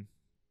Luffy and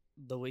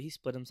the way he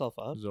split himself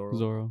up.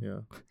 Zoro. Yeah,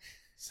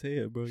 Say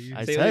it, bro. You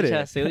I Say said with your it.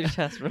 chest. Say with your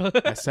chest, bro.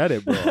 I said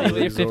it, bro. Say with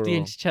your Zoro.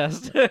 50-inch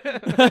chest.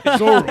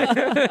 Zoro.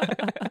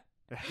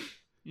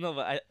 No,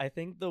 but I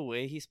think the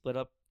way he split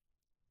up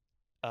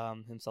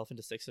himself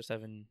into 6 or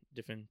 7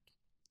 different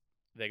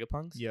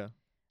Vegapunks, Yeah,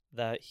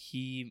 that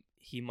he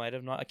might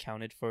have not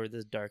accounted for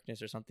this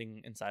darkness or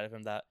something inside of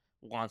him that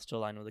wants to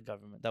align with the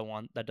government,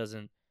 that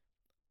doesn't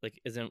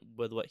isn't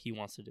with what he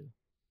wants to do.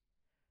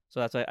 So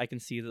that's why I can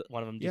see that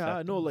one of them.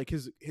 yeah. No, like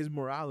his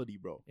morality,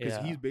 bro. Because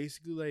Yeah. he's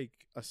basically like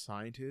a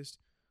scientist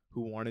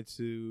who wanted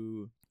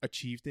to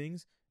achieve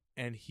things,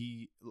 and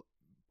he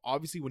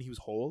obviously when he was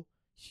whole,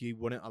 he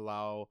wouldn't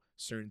allow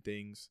certain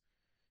things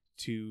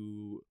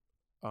to,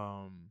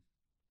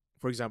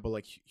 for example,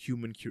 like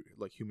human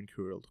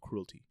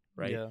cruelty,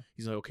 right? Yeah.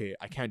 He's like, okay,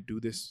 I can't do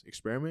this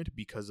experiment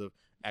because of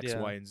X,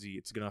 Yeah. Y, and Z.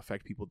 It's gonna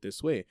affect people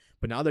this way.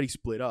 But now that he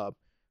split up,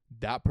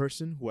 that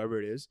person,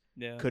 whoever it is,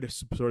 Yeah. could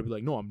sort of be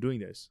like, no, I'm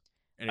doing this,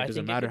 and it I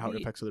doesn't think it matter could how it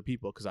be- affects other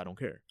people because I don't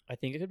care. I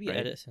think it could be Right.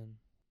 Edison.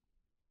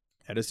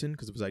 Edison,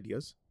 because of his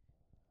ideas.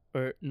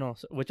 Or no,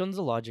 so which one's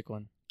the logic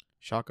one?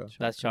 Shaka.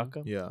 That's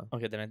Shaka. Yeah.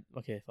 Okay, then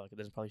okay, fuck it.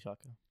 Then it's probably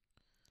Shaka.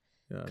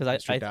 Yeah. 'Cause I-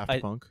 Mr.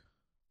 Daft Punk.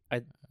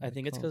 I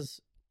think it's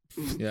because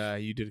Yeah,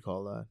 you did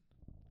call that.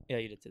 yeah,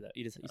 you did say that.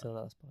 You said that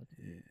last pod.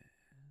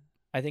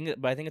 I think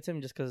it's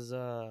him just because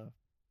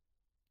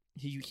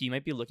he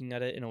might be looking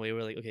at it in a way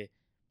where like okay,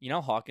 you know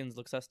how Hawkins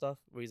looks at stuff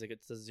where he's like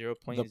it's a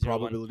 0.01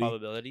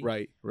 probability.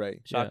 Right.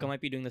 Shaka Yeah.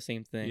 might be doing the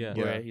same thing Yeah.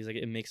 where Yeah. he's like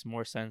it makes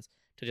more sense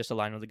to just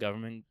align with the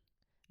government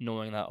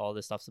knowing that all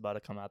this stuff's about to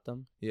come at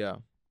them. Yeah.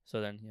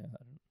 So then, yeah, I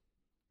don't know.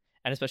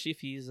 And especially if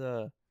he's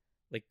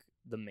like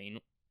the main,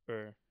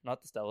 or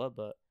not the Stella,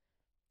 but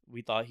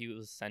we thought he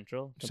was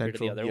central compared to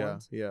the other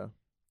ones. Yeah.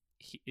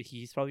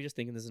 He's probably just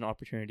thinking this is an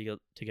opportunity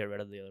to get rid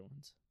of the other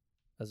ones,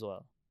 as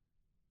well.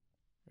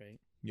 Right.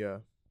 Yeah.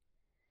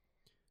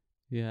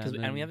 Yeah.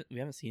 And we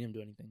haven't seen him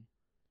do anything,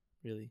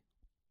 really.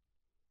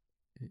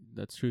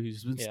 That's true. He's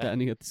just been Yeah.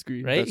 standing at the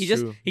screen. Right. That's he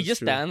just true. he That's just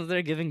true. stands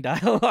there giving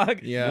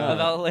dialogue. Yeah.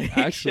 About like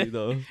Actually,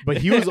 though. But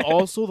he was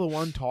also the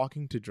one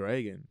talking to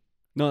Dragon.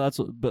 No, that's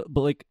what. But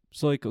like,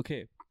 so like,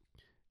 okay.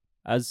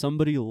 As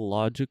somebody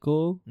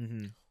logical,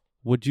 Mm-hmm.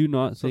 would you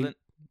not So think? then-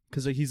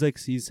 Because like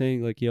he's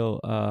saying like, yo,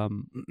 I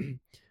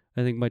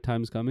think my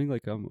time's coming.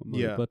 Like I'm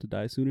Yeah. about to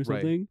die soon or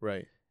something.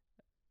 Right.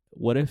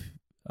 What if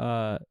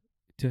to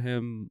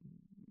him,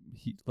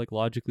 he like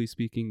logically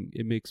speaking,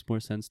 it makes more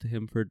sense to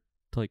him to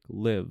like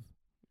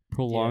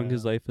prolong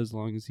his Yeah. life as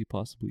long as he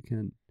possibly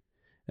can.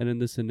 And in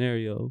this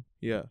scenario,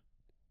 Yeah.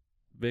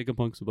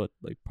 Vegapunk's about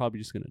like probably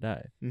just gonna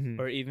die.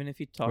 Mm-hmm. or even if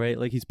he talks, Right?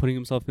 Like he's putting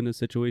himself in a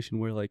situation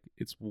where like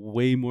it's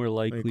way more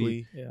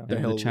likely yeah, that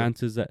and the he'll-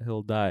 chances that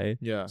he'll die.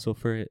 Yeah. So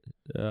for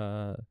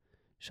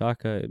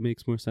Shaka, it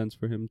makes more sense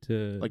for him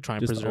to Like, try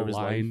and just preserve his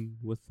life. align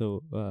with the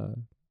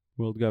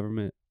world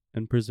government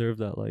and preserve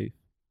that life.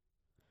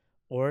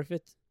 or if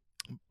it's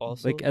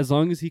also Like as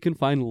long as he can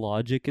find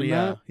logic in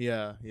Yeah.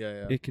 that,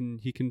 Yeah.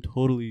 he can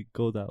totally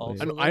go that Also,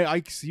 way. And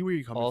like- I see where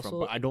you're coming also- from,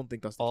 but I don't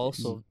think that's the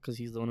also case. because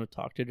he's the one who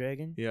talked to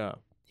Dragon. Yeah.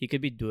 He could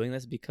be doing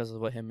this because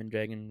of what him and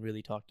Dragon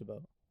really talked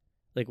about.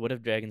 Like, what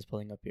if Dragon's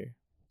pulling up here?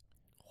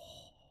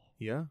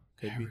 Yeah.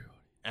 Could be.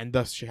 And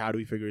thus, how do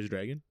we figure his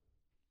dragon?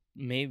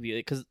 Maybe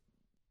because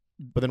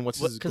But then what's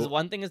his goal?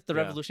 one thing is the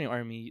Yeah. Revolutionary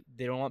Army.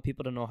 They don't want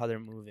people to know how they're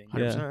moving,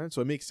 100%.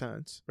 So it makes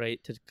sense.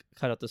 right? To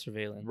cut out the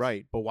surveillance,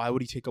 Right. But why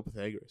would he take up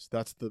Pythagoras?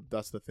 That's the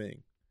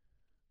thing.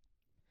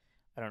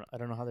 I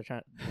don't know how they're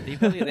trying. They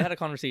had a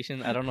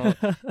conversation. I don't know.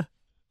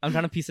 I'm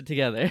trying to piece it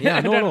together. Yeah,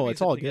 I'm no, trying to no, piece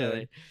it's it all together.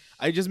 good.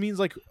 It just means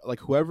like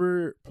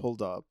whoever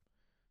pulled up,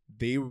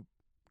 they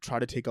try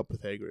to take up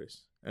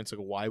Pythagoras, and it's like,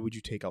 why would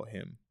you take out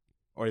him,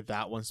 or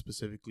that one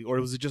specifically, or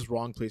was it just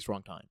wrong place,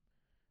 wrong time,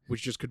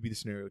 which just could be the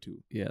scenario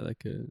too. Yeah,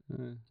 like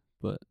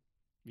but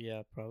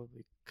Yeah,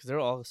 probably because they're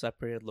all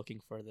separated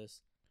looking for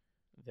this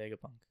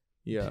Vegapunk,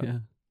 Yeah. yeah.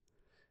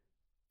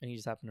 and he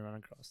just happened to run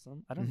across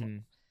them. I don't know.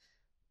 Mhm.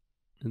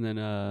 And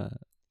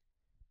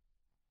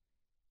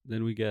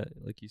then we get,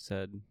 like you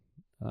said,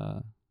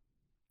 our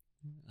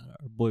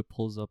boy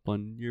pulls up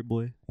on your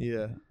boy,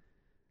 Yeah.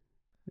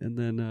 and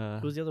then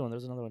Who was the other one? There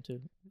was another one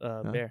too.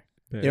 Bear.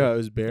 Bear. Yeah. It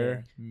was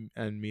Bear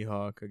and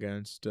Mihawk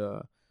against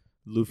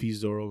Luffy,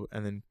 Zoro,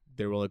 and then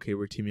they were like, okay,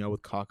 we're teaming up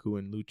with Kaku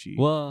and Lucci.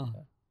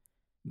 Well,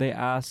 they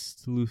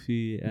asked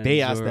Luffy and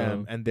they asked Zoro.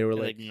 them, and they were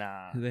They're like,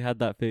 nah. They had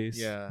that face.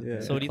 Yeah.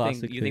 So what do you think?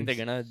 classic You think they're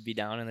face. gonna be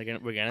down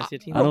and we're gonna see a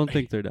team? I don't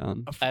think they're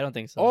down. I don't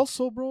think so.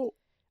 also, bro.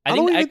 I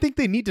don't think even think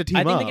they need to team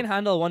I up. think they can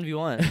handle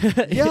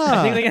 1v1. Yeah.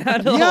 I think they can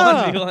handle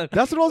Yeah. 1v1.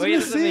 That's what I was Wait, gonna it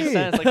doesn't make say.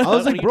 sense. Like, I what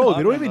was like, are you bro,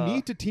 they don't talking even about?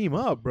 need to team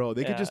up, bro.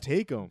 They Yeah. could just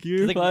take them.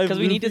 Gear 5 Because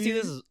we need to see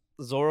Luffy, this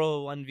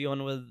Zoro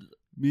 1v1 with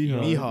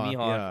Mihawk. Mihawk.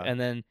 yeah. and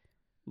then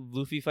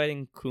Luffy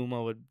fighting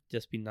Kuma would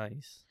just be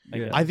nice.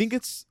 Yeah. I think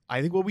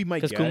what we might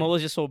because get. Kuma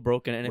was just so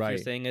broken, and if Right. you're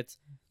saying it's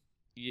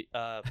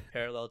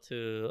parallel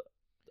to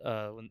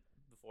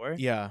before,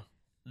 Yeah.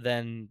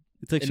 then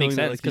It's like it showing makes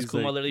that, sense like, because he's,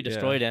 Kuma like, literally yeah.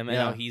 destroyed him, and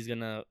Yeah. now he's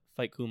gonna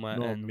fight Kuma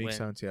No, it and makes win.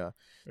 sense. Yeah.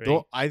 Right?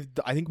 Though I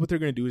think what they're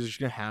gonna do is they're just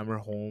gonna hammer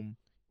home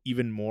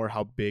even more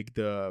how big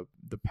the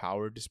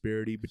power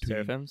disparity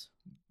Seraphims?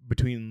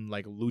 between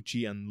like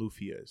Lucci and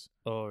Luffy is.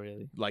 Oh,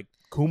 really? Like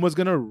Kuma's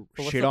gonna But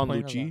what's shit the on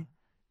point of Lucci, that?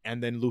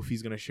 and then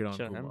Luffy's gonna shit on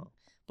Shit on Kuma. him?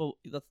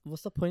 But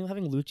what's the point of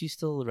having Lucci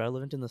still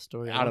relevant in the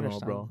story? I don't know,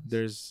 understand bro. this.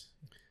 There's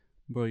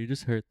Bro, you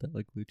just heard that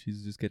like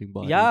Lucci's just getting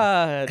bodied.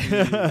 Yeah,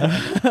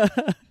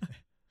 dude.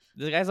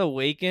 This guy's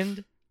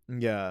awakened.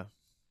 yeah.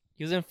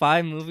 He was in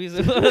 5 movies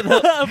with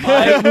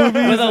Five a,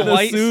 movies with a in a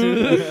white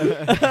suit.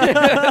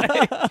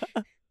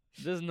 suit.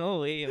 There's no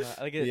way, man.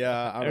 Like,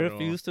 Yeah, I I don't know.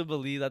 refuse to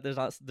believe that there's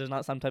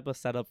not some type of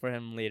setup for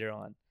him later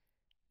on.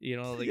 You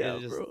know, like Yeah,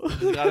 it's just, bro.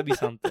 there's got to be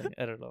something.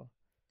 I don't know.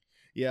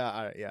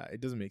 Yeah, it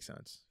doesn't make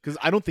sense because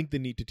I don't think they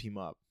need to team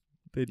up,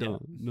 They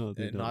don't. No,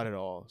 they don't. not at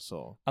all.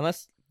 So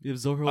Unless If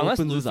Zoro Luffy's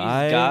opens his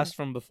eye, gassed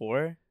from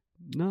before.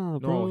 nah,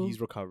 bro. no, he's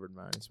recovered,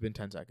 man. It's been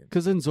 10 seconds.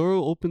 Because then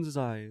Zoro opens his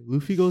eye.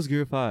 Luffy goes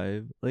gear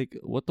 5. Like,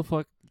 what the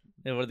fuck?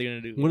 Yeah, what are they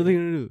gonna do? What are they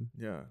gonna do?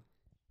 Yeah.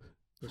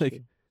 That's Like,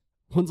 true.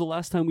 when's the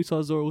last time we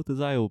saw Zoro with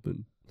his eye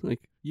open?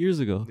 Like years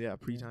ago. Yeah,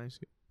 pre-times.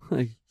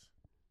 Like,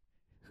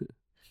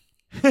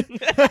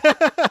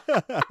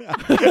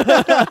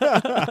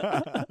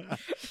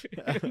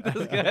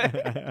 This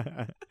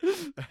guy.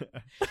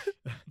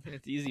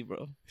 It's easy,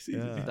 bro.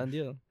 Yeah. Done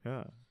deal.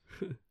 Yeah.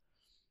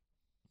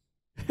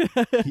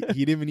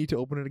 he didn't even need to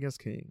open it against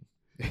King.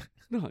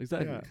 no,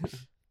 exactly.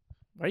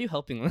 Why are you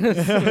helping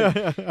this?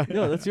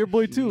 Yo, that's your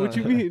boy too. What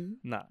you Nah. mean?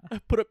 Nah.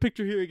 Put a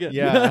picture here again.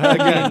 Yeah,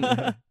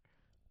 again.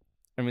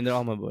 I mean, they're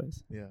all my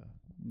boys. Yeah.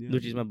 Yeah.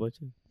 Lucci's my boy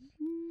too.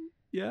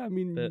 Yeah, I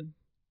mean, But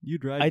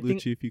you'd ride I Lucci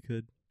think- if you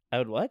could. I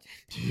would what?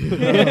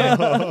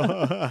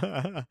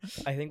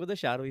 I think with a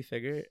shadowy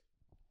figure,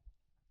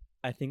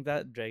 I think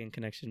that dragon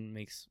connection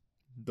makes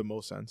The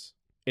most sense.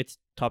 it's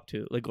top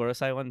 2. Like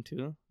Gorosei 1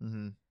 too,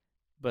 Mm-hmm.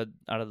 but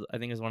I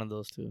think it's one of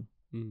those 2.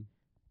 Mm.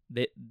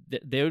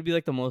 They would be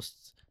like the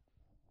most,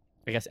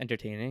 I guess,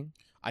 entertaining.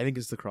 I think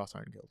it's the Cross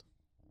Iron Guild.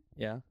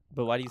 Yeah,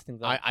 but why do you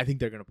think that? I think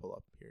they're gonna pull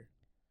up here.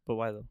 But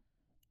why though?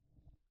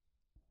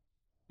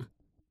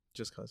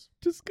 Just cause.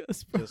 Just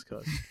cause, bro. Just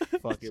cause.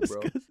 Fuck it, Just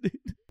bro. 'cause, dude.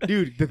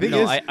 Dude, the thing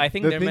No, is, I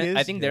think the they're thing meant.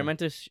 I is- think yeah. they're meant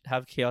to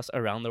have chaos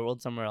around the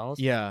world somewhere else,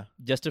 yeah,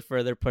 just to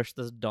further push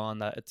this dawn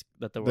that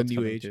the the world's new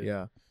coming age. to.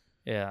 Yeah,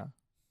 Yeah.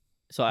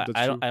 So I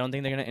That's don't true. I don't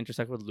think they're gonna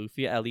intersect with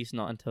Luffy, at least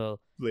not until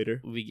later.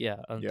 we Yeah,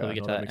 get no, to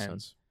that that makes end.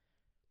 sense.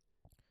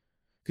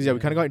 Because we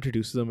kind of Yeah. got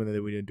introduced to them, and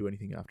then we didn't do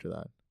anything after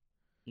that.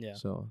 Yeah.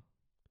 So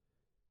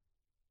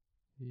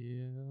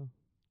Yeah.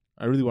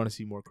 I really want to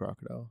see more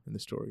Crocodile in the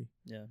story.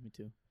 Yeah, me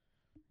too.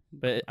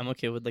 But I'm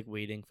okay with like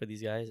waiting for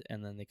these guys,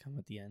 and then they come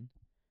at the end,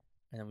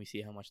 and then we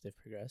see how much they've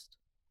progressed.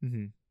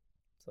 Mm-hmm.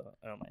 So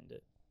I don't mind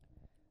it,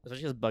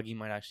 especially because Buggy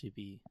might actually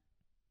be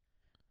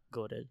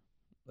goated.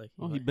 Like,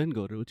 Oh, he been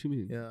goated. What you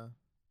mean? Yeah.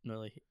 no,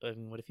 like I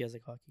mean, what if he has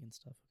like hockey and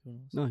stuff? Who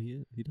knows? No,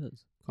 he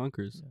does.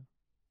 Conquers. Yeah.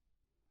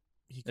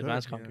 He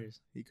Advanced yeah. conquers.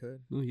 He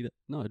could. No,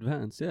 no,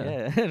 advanced. Yeah.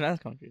 Yeah,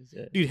 advanced conquers.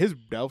 Yeah, Dude, his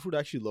Devil Fruit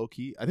actually low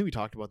key. I think we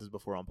talked about this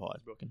before on pod.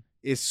 it's broken.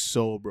 It's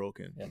so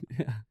broken. Yeah.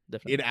 Yeah.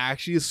 Definitely. It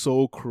actually is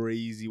so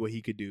crazy what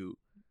he could do.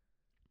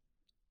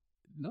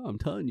 No, I'm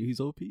telling you, he's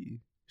OP.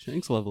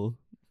 Shanks level.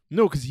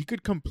 No, because he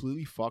could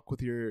completely fuck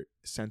with your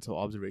sense of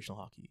observational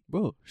hockey.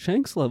 Bro,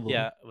 Shanks level.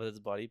 Yeah, with his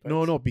body parts.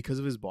 No, because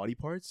of his body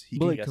parts, he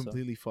But can I guess so.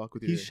 completely fuck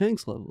with your. He's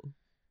Shanks level.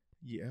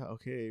 Yeah.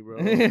 Okay, bro.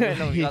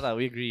 no, we got that.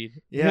 We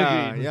agreed.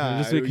 Yeah, agreed. yeah.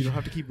 Just You making don't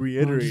have to keep I'm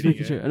reiterating just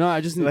making it. sure. No,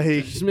 I just Like-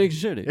 just making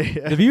sure.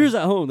 Yeah. The viewers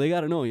at home, they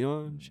gotta know. You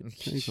know,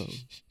 Shanks level.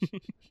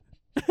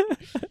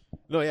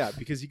 No, yeah,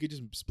 because he could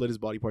just split his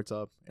body parts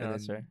up, Yeah, and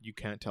that's then fair. you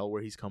can't tell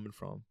where he's coming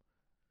from.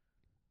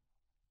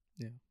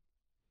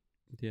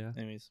 Yeah.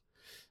 Anyways,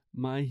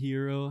 My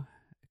Hero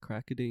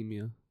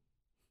Academia.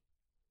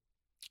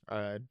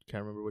 I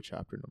can't remember what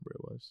chapter number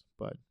it was,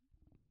 but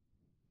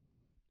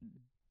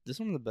this is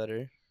one of the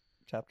better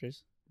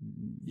chapters.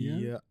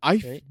 Yeah.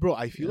 Right? Bro,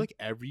 I feel Yeah.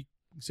 like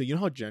so you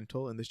know how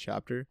Gentle in this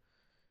chapter,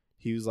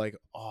 he was like,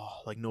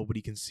 oh, like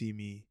nobody can see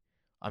me.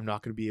 I'm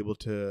not gonna be able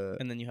to.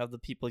 And then you have the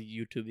people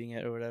YouTubing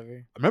it or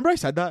whatever. Remember I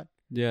said that,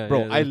 Yeah.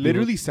 bro. yeah, I those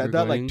literally people said were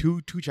that going-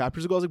 like two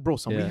chapters ago. I was like, bro,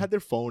 somebody Yeah. had their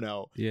phone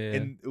out, Yeah.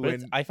 and But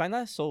when I find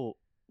that so,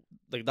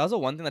 like, that was the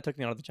one thing that took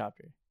me out of the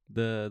chapter.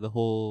 The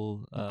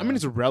whole. I mean,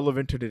 it's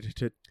relevant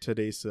to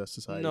today's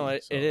society. No,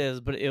 it so. is,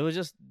 but it was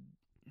just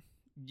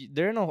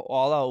they're in an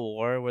all-out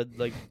war where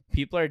like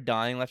people are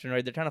dying left and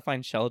right. They're trying to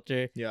find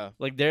shelter. Yeah,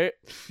 Like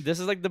this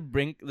is like the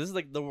brink. This is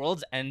like the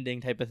world's ending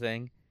type of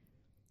thing,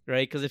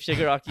 right? Because if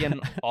Shigaraki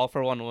and All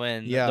for One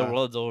win, Yeah. the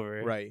world's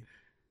over. right.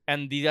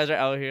 And these guys are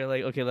out here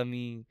like, okay, let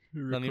me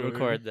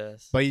record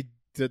this. But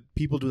the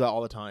people do that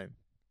all the time.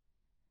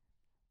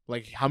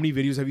 Like, how many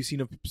videos have you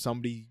seen of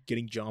somebody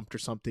getting jumped or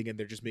something, and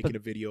they're just making a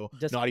video,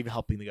 just- not even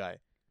helping the guy?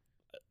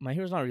 My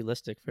Hero's not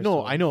realistic. First of No,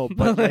 all. I know,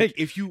 but like, like,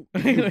 if you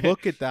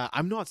look at that,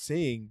 I'm not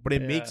saying, but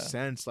it makes Yeah.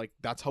 sense. Like,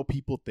 that's how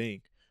people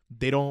think.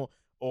 They don't.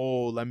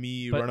 Oh, let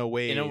me But run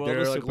away. in a world They're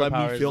of like, let me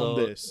superpowers, film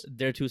though, this.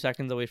 they're 2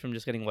 seconds away from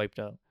just getting wiped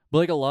out. But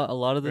like a lot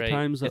of the Right.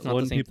 times It's that not the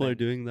when same people are thing.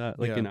 doing that,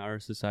 like Yeah. in our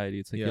society,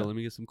 it's like, Yeah. yo, let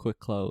me get some quick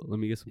clout, let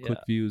me get some quick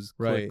Yeah. views,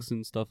 Right. clicks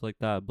and stuff like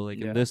that. But like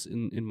Yeah. in this,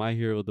 in My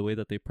Hero, the way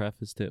that they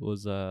prefaced it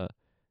was I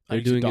they're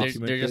need to doing it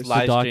document They're just this. to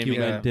live streaming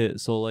document it. it.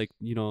 So like,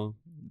 you know,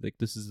 like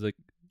this is like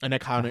An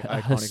iconic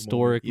a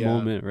historic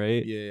moment,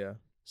 right? Yeah.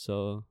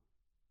 So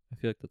I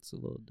feel like that's a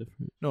little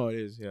different. No, it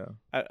is. Yeah.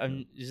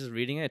 I'm just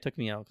reading it. It took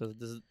me out because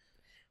this is.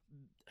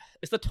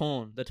 It's the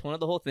tone of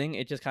the whole thing.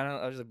 It just kind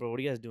of. I was like, bro, what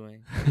are you guys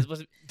doing? It's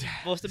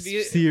supposed to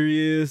be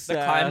serious. the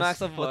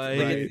climax of what, fight.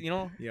 like, Right. you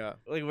know, Yeah.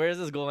 like where is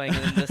this going?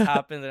 And then this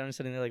happens, and I'm just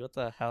sitting there like, what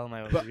the hell am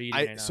I But reading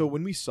right now? so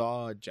when we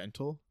saw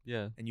Gentle,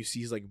 Yeah. and you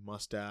see his like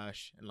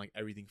mustache and like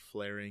everything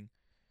flaring,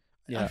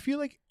 Yeah. I feel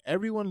like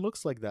everyone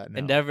looks like that now.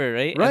 Endeavor,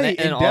 right? Right,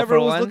 And All Endeavor for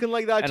was One, looking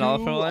like that and too.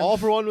 All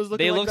for One. Was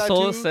looking they like look that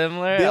so too.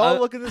 similar. They all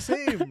looking the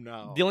same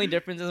now. The only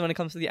difference is when it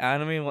comes to the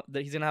anime,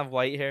 that he's gonna have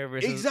white hair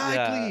versus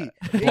Exactly.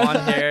 blonde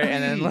hair,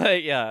 and then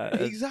Exactly.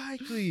 like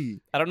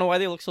Exactly. I don't know why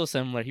they look so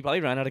similar. He probably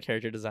ran out of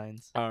character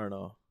designs. I don't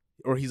know.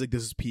 Or he's like,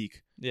 this is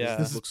peak. Yeah, This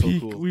This is looks so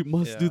peak. cool. We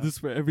must do Yeah. this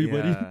for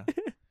everybody. Yeah.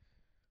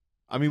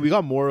 I mean, we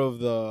got more of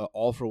the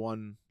All for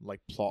One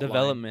like plot line.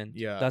 development.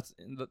 Yeah. that's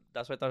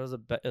why I thought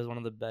it was one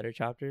of the better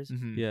chapters.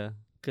 Mhm. Yeah.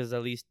 Because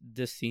at least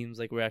this seems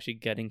like we're actually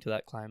getting to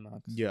that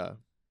climax. Yeah.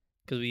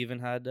 Because we even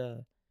had,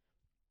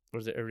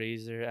 was it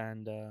Eraser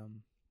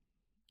and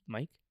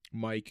Mike?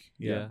 Mike.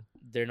 Yeah. Yeah.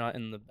 They're not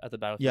at the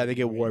battlefield. Yeah, they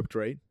get anymore. warped,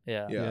 right?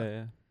 Yeah. Yeah. Yeah.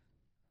 Yeah.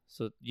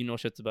 So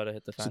shit's about to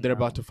hit the fan. So they're now.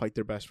 about to fight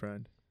their best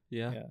friend.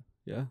 Yeah. Yeah.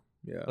 Yeah.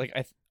 Yeah. Like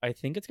I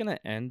think it's gonna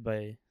end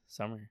by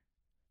summer.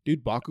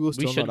 Dude, Bakugo's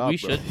We still should- not up, we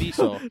bro. should be-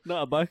 So,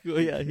 No,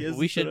 Bakugo. Yeah. He has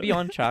We to should sit be up.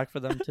 on track for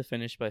them to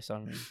finish by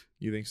summer,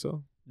 you think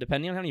so?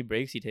 depending on how many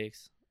breaks he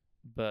takes.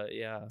 But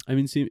yeah, I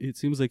mean, it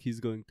seems like he's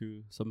going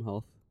through some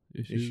health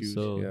issues,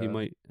 so yeah. he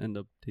might end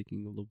up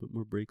taking a little bit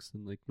more breaks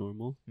than like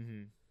normal.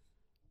 Mm-hmm.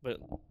 but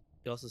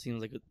it also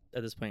seems like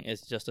at this point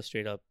it's just a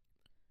straight up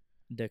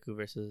Deku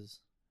versus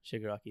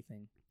Shigaraki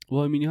thing.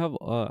 Well, I mean, you have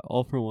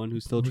All for One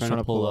who's still trying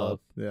to pull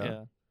up.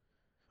 Yeah.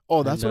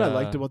 Oh, that's And, what I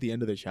liked about the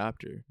end of the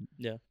chapter.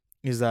 Yeah.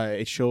 Is that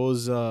it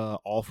shows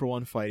All for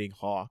One fighting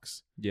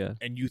Hawks, Yeah.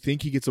 and you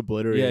think he gets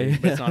obliterated, Yeah.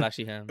 But it's not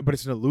actually him. but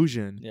it's an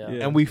illusion. Yeah.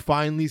 Yeah. And we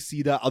finally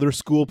see that other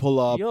school pull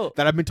up Yo,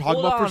 that I've been talking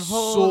about for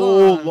hold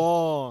so on.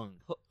 long.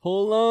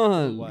 Hold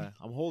on. What?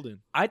 I'm holding.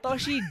 I thought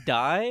she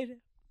died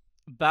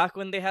back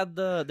when they had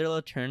their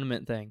little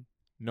tournament thing.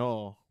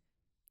 No,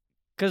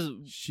 Cause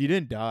she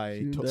didn't die.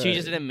 She didn't To- she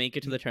just didn't make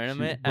it to the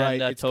tournament, right,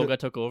 and it's Toga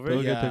took over.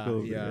 Toga yeah, took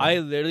over. yeah. I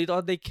literally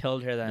thought they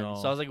killed her then. No.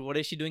 So I was like, what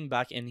is she doing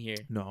back in here?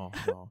 No.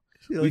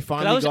 She, We like,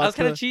 finally I was got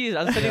kind of to- cheesed.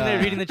 I was sitting there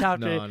Yeah. reading the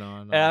chapter, No.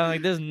 and I'm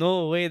like, there's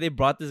no way they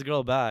brought this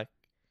girl back.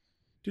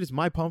 Dude, it's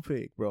my pump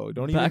fake, bro.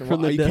 Don't Back even.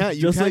 from the you death, can't.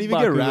 You just can't like even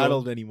get Bakugo.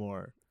 rattled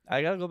anymore.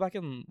 I gotta go back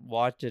and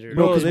watch it.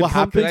 Bro, 'cause they what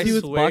pumped happens- you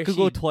with I swear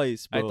Bakugo she-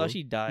 twice, bro. I thought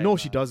she died. No,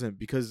 she man. doesn't,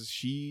 because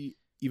she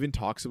even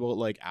talks about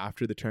like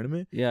after the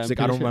tournament. Yeah, She's I'm like,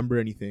 I pretty don't sure- remember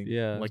anything.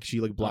 Yeah. Like she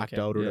like blacked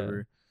Okay, out or yeah.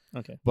 whatever.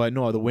 Okay, But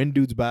no, the wind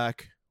dude's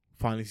back.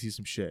 Finally see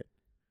some shit.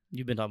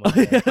 you've been talking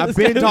about that. I've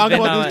been talking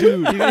about this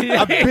dude.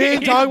 I've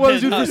been talking about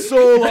this dude for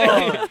so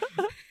long.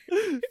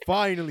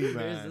 Finally, Where's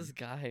man. this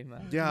guy,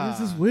 man? Yeah. Where's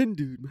this wind,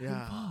 dude? Man?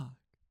 Yeah. Fuck.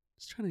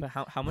 Just trying But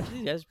to. how much are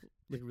these guys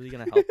like really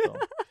gonna help though?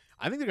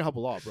 I think they're gonna help a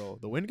lot, bro.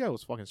 The wind guy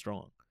was fucking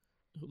strong.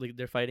 Like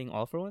they're fighting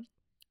all for one.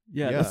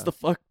 Yeah, Yeah. that's the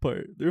fuck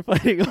part. They're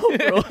fighting over.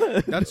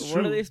 One. That's What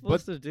true. are they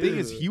supposed but to the thing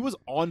is, do? he was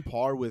on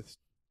par with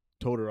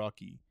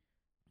Todoroki.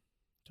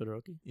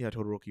 Todoroki. Yeah,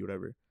 Todoroki,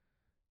 whatever.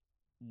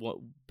 What?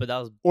 But that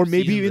was Or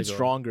maybe seasons even ago.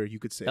 stronger, you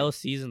could say. That was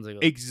seasons ago.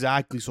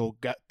 Exactly. So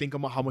think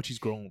about how much he's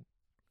grown.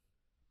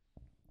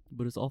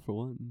 But it's All for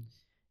One.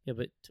 Yeah,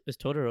 but is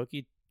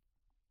Todoroki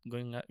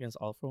going against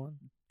all for one?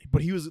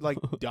 But he was like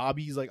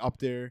Dobby's like up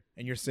there,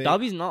 and you're saying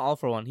Dobby's not all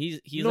for one. He's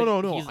No, like,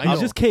 no, no, He's, I know. He's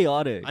just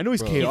chaotic. I know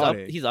he's bro.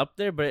 chaotic. He's up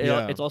there, but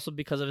Yeah. it's also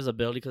because of his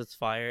ability, because it's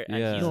fire, and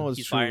Yeah. No, it's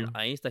he's fire true. and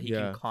ice that he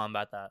Yeah. can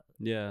combat that.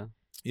 Yeah.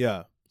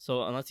 yeah.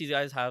 So unless these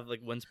guys have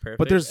like wins perfect,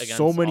 But there's against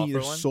so many. all for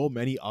There's one, so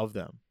many of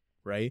them,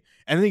 right?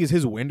 And the thing is,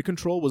 his wind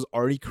control was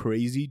already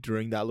crazy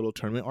during that little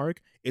tournament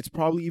arc. It's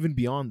probably even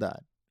beyond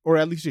that, or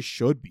at least it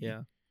should be.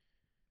 yeah.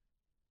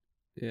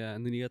 Yeah,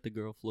 and then you got the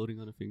girl floating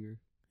on a finger.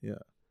 Yeah.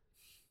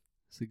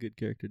 It's a good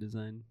character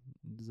design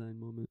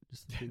moment.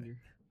 Just the finger.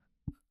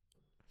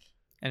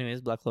 Anyways,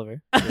 Black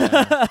Clover.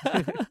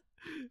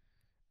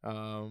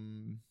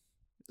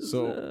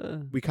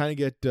 So we kind of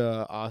get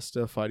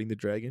Asta fighting the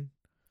dragon.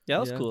 Yeah, that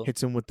was Yeah. cool.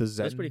 Hits him with the That's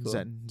Zen, pretty cool.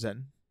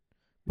 Zen.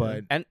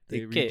 But And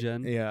They okay,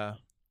 regen. yeah,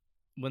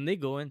 when they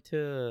go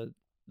into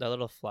that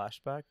little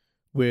flashback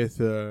with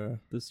The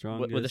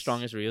strongest. with the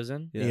strongest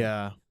Ryuzen,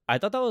 yeah. I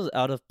thought that was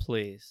out of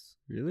place.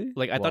 Really?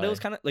 Like I thought it was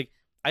Why? kind of like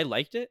I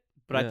liked it,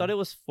 but I Yeah. thought it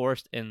was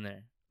forced in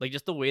there. Like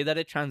just the way that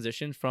it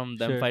transitioned from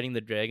them Sure. fighting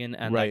the dragon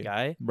and Right. that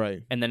guy,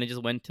 Right. and then it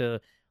just went to,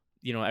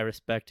 I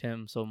respect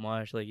him so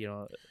much. Like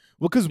Well,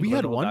 because we Learn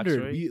had the whole wondered,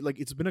 backstory.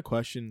 it's been a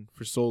question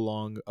for so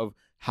long of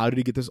how did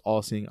he get this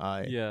all-seeing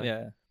eye? Yeah.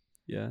 yeah,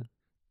 Yeah.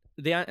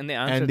 they answered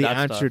they that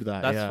answered stuff.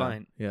 that, That's yeah,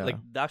 fine. yeah. Like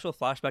the actual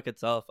flashback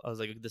itself, I was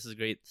like, this is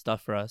great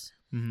stuff for us.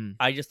 Mm-hmm.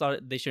 I just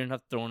thought they shouldn't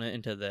have thrown it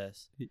into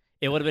this.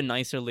 It would have been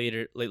nicer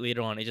later, like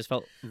later on. It just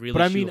felt really.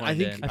 But I mean, I shoehorned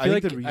think- in. I I feel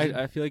think like the reason-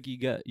 I feel like you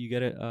get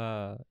it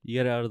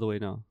out of the way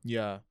now.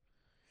 Yeah.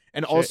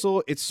 And Sure.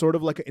 also, it's sort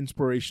of like an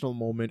inspirational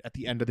moment at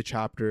the end of the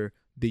chapter.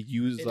 They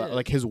use It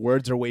like is. his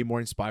words are way more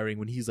inspiring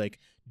when he's like,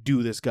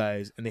 "Do this,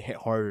 guys," and they hit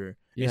harder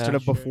Yeah. instead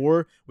of Sure.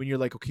 before when you're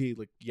like, "Okay,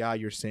 like yeah,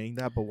 you're saying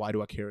that, but why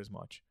do I care as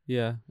much?"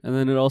 Yeah, and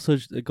then it also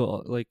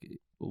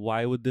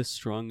why would this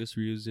strongest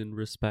Ryuzen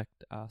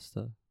respect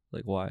Asta?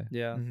 Like why?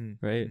 yeah.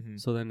 Mm-hmm. Right. Mhm.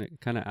 So then it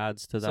kind of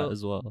adds to that So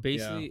as well.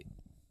 Basically,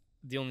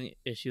 the only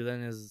issue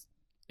then is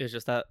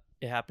just that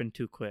it happened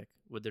too quick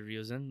with the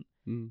Ryuzen.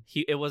 Mm.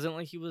 It wasn't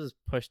like he was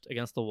pushed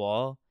against the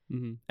wall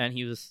Mm-hmm. and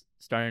he was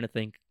starting to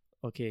think,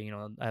 okay,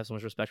 I have so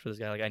much respect for this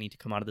guy. Like I need to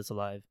come out of this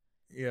alive.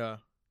 Yeah.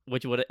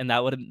 That's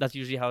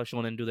usually how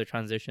shonen do their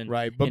transition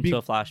Right. But into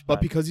a flashback.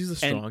 but because he's the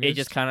strongest, and it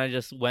just kind of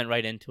just went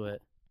right into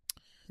it.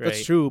 Right?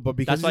 that's true. But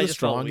because That's why it he's the just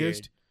felt weird.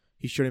 strongest,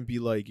 he shouldn't be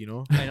like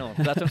I know.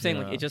 That's what I'm saying.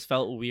 Like Yeah. it just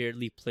felt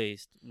weirdly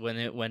placed when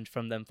it went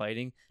from them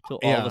fighting to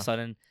all of Yeah. a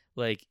sudden,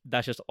 like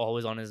that's just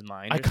always on his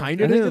mind. I or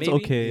kinda I something, think think that's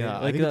maybe. okay. Yeah,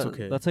 I like think it's that-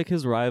 okay. That's like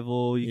his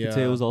rival. You could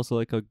say it Yeah. was also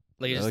like a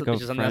Like it's just, like a it's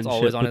just something that's friendship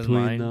always on his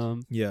between mind.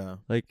 them. yeah.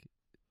 Like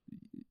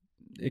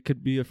it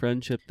could be a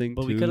friendship thing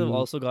But too. we could have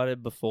also got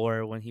it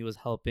before when he was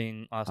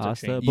helping Asta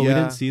Asta, train. but we Yeah.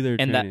 didn't see their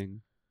And that-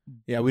 training.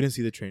 Yeah, we didn't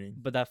see the training.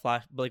 But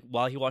like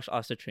while he watched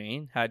Asta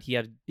train, he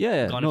had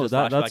Yeah, gone no, into his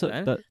that's flashback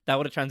then. that. that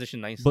would have transitioned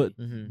nicely. But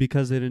Mm-hmm.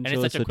 because they didn't and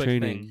show it's us such a the quick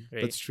training. thing,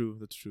 right? That's true.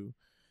 That's true.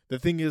 The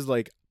thing is,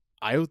 like,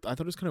 I thought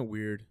it was kind of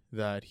weird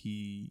that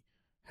he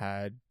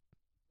had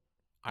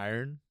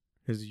iron.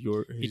 He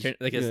His turned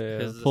like his, Yeah,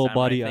 his full samurai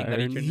body thing that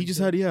iron. turned he just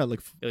into. had like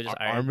It was just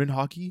iron. arm in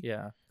hockey.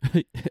 Yeah,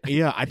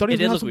 Yeah, I thought he it was did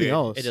gonna have look something weird.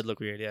 else. It did look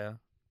weird. Yeah,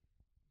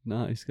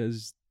 Nah, this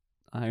guy's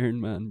Iron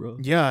Man, bro.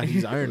 Yeah,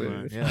 he's Iron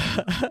Man.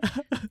 Yeah,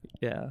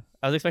 Yeah,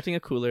 I was expecting a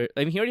cooler.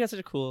 I mean, he already has such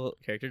a cool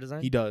character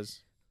design. he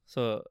does.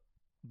 So,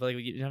 but like,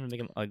 you didn't have to make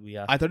him ugly.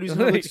 Yeah, I thought he was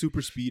gonna have, like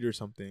super speed or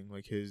something.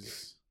 Like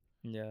his.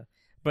 yeah.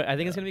 But I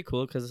think it's Yeah. gonna be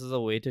cool because this is a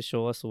way to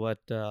show us what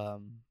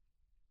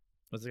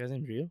what's the guy's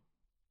name? Ryu?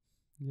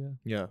 Yeah.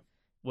 Yeah.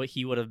 What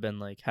he would have been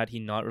like had he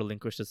not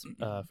relinquished his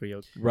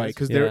Furyoku. Right,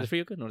 because Yeah. they're Is it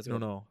Furyoku? No, it's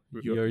no.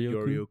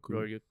 Yoryoku?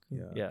 Yoryoku.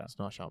 Yeah. Yeah, it's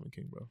not Shaman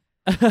King, bro.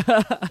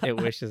 It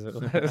wishes it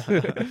was.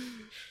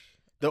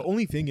 The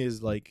only thing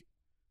is, like,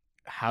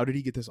 how did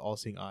he get this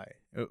all-seeing eye?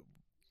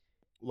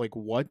 Like,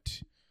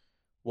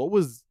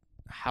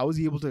 how was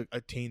he able to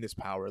attain this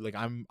power? Like,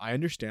 I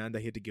understand that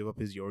he had to give up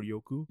his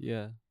Yoryoku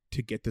Yeah.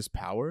 to get this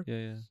power.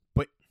 Yeah.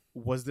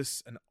 Was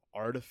this an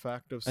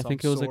artifact of I some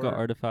think it was like an sort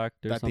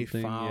artifact or that something.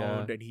 they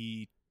found and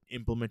he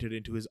implemented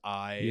into his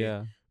eye?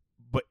 Yeah.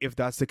 But if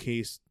that's the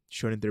case,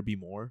 shouldn't there be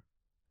more?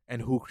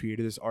 And who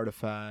created this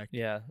artifact?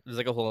 Yeah, there's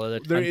like a whole other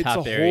It's a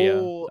untapped area.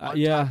 whole untapped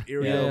Yeah,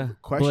 area yeah. of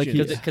But, like,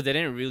 questions. Because they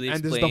didn't really and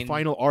explain. this is the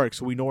final arc,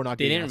 so we know we're not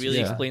They getting didn't really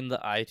Yeah. explain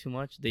the eye too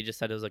much. They just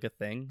said it was like a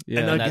thing.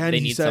 Yeah. And And that again, they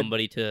he need said-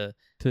 somebody to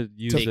To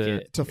use take it.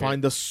 it. to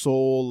find the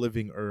soul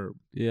living herb.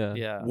 Yeah.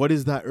 Yeah. What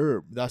is that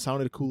herb? That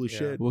sounded cool as Yeah.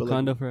 shit. but,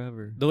 Wakanda like,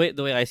 forever. The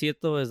way I see it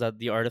though is that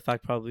the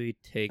artifact probably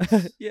takes.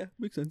 Yeah,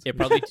 makes sense. It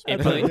probably yeah,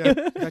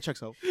 that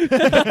checks out.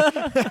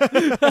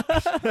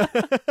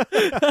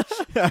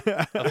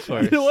 Of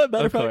course. You know what?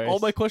 Matter Of of fact, all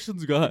course. my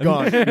questions gone.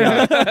 Gone.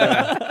 Yeah.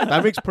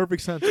 That makes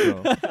perfect sense,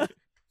 bro.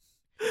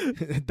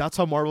 That's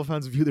how Marvel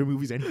fans view their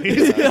movies,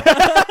 anyways.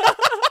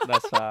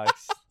 That's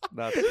facts.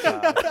 That's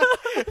facts.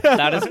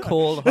 That is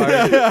cold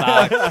hard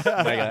facts,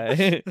 my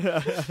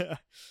guy.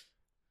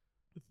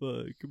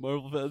 Fuck,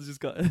 Marvel fans just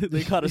got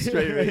they caught us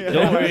straight right Yeah. now.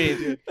 Don't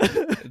worry.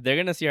 They're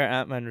gonna see our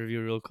Ant-Man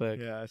review real quick.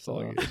 Yeah, it's So-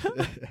 all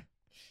good.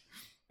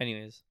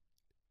 Anyways,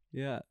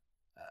 Yeah,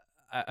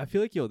 I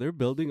feel like they're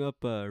building up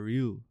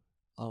Ryu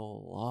a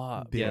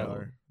lot. They Yeah.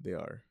 are. They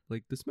are.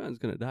 Like this man's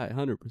gonna die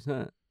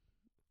 100%.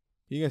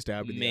 He gets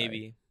stabbed in the eye.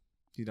 maybe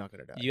He's not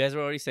gonna die. you guys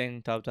were already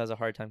saying Tabata has a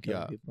hard time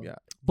killing yeah, people. yeah.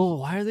 But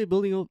why are they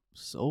building up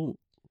so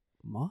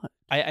much?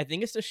 I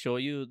think it's to show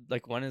you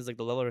like one is like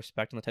the level of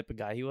respect and the type of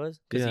guy he was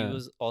because Yeah. he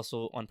was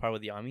also on par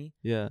with Yami,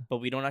 Yeah, but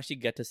we don't actually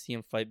get to see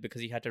him fight because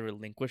he had to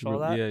relinquish all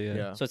that. Yeah.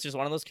 Yeah. So it's just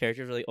one of those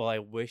characters where like, oh, I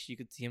wish you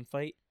could see him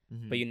fight,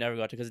 Mhm. but you never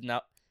got to because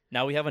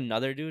now we have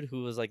another dude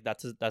who was like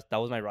that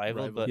was my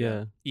rival, Rival, but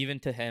yeah. even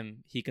to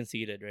him he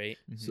conceded, right?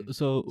 Mhm.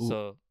 So,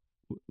 So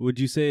would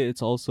you say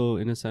it's also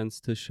in a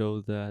sense to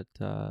show that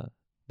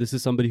this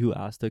is somebody who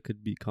Asta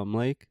could become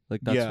like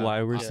that's Yeah.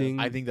 why we're Yeah. seeing?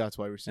 I think that's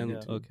why we're seeing And-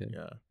 it too. okay.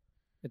 Yeah.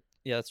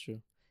 yeah, that's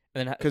true.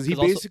 And then Because he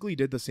also basically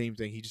did the same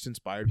thing. He just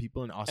inspired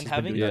people, and Austin's been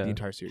having- doing that Yeah. the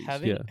entire series.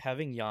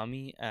 having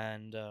Yami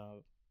and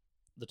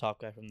the top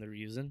guy from the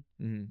Ryuzen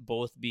Mhm.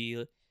 both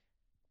be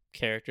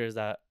characters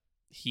that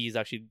he's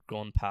actually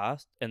grown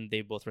past and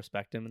they both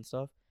respect him and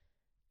stuff.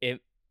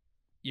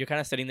 You're kind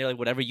of sitting there like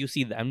whatever you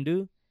see them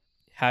do,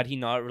 had he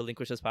not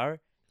relinquished his power,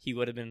 he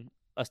would have been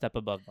a step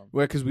above them.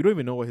 Well, because we don't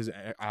even know what his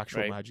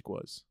actual Right. magic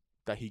was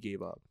that he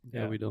gave up.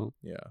 yeah, we don't.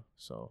 Yeah.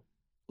 So.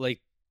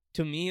 Like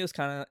to me, it was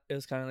kind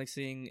of like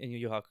seeing in Yu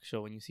Yu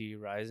Hakusho when you see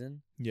Ryzen,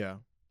 Yeah.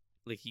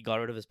 like he got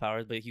rid of his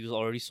powers, but he was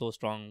already so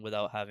strong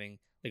without having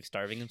like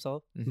starving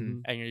himself,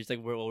 Mhm. and you're just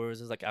like, where was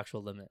his like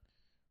actual limit?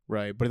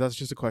 Right, but that's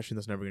just a question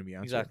that's never gonna be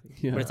answered. Exactly.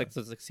 Yeah. But it's like so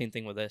it's like the same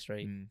thing with this,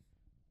 right? Mm.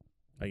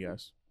 I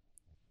guess.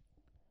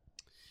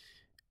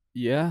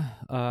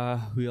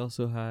 Yeah. We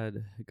also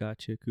had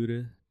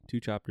Gachiakuta 2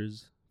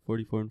 chapters,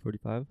 44 and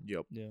 45.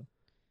 Yep. Yeah.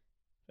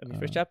 I mean,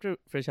 first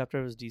Uh,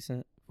 chapter was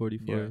decent.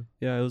 44.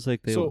 Yeah, it was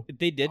like they. So-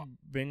 They did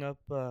bring up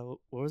what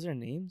was their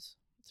names?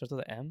 Starts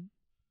with an M.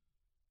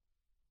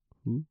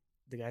 Who?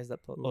 The guys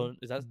that pulled. Oh,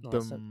 is that no? the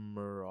that's not-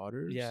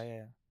 Marauders?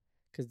 yeah.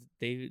 Because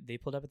they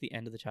pulled up at the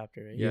end of the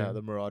chapter, right? Yeah, Yeah.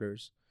 the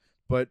Marauders.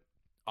 But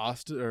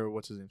Asta, or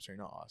what's his name? Sorry,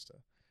 not Asta.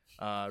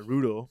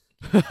 Rudo.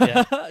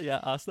 Yeah. yeah,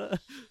 Asta.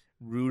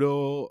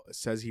 Rudo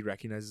says he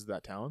recognizes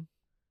that town.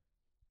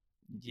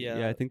 Yeah.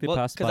 Yeah, I think they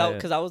passed by it.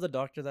 Because that was the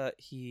doctor that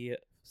he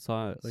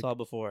Saw it. Like, saw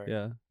before.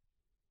 yeah.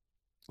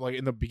 Like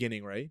in the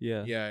beginning, right?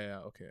 Yeah. Yeah,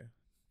 okay.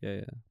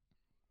 Yeah.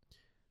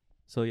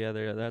 So yeah,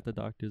 they're at the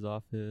doctor's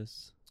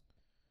office,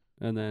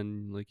 and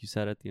then like you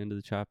said at the end of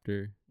the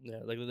chapter, Yeah,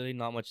 like literally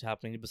not much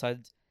happening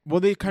besides Well,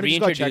 they kind of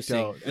just got checked reintroducing,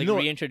 out. like No,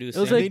 reintroducing.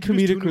 it was they like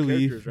introduced two comedic new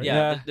relief. characters, right?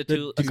 Yeah, the two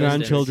the assistants.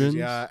 grandchildren.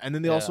 Yeah, and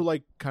then they Yeah. also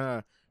like kind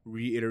of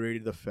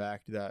reiterated the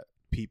fact that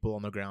people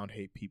on the ground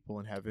hate people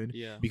in heaven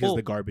Yeah. because Oh,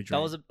 the garbage. that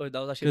rain. was actually a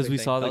Because big we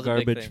thing. saw That the was a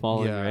big garbage thing.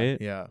 falling, yeah, right?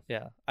 Yeah,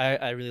 Yeah,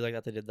 I really like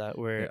that they did that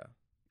where yeah,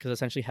 because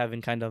essentially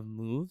heaven kind of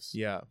moves,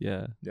 yeah,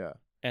 Yeah. yeah.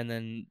 and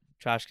then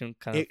trash can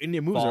kind of And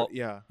it moves. fall.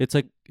 Yeah. It's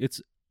like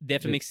it's they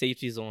have to it- make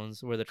safety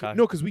zones where the trash.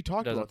 No, because we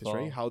talked doesn't about this,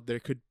 right? fall. How there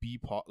could be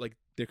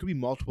there could be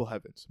multiple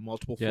heavens,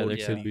 multiple Yeah, there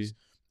floating could be. cities,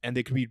 and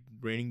they could be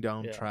raining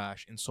down Yeah.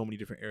 trash in so many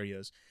different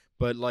areas.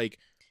 But like,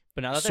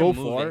 But now that so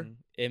they're far- moving,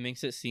 it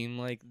makes it seem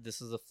like this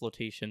is a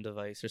flotation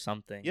device or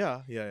something.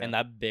 yeah. And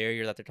that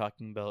barrier that they're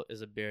talking about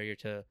is a barrier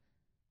to,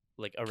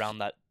 like, around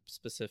that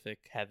specific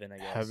heaven, I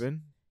guess.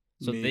 heaven.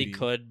 So they Maybe.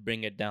 could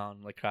bring it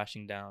down, like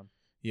crashing down.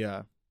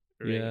 Yeah.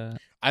 Right? Yeah.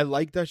 I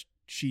like that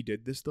she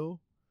did this though,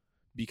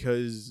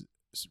 because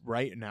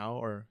right now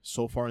or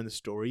so far in the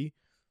story,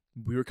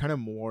 we were kind of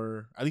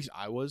more, at least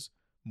I was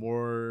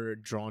more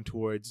drawn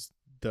towards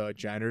the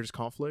janitors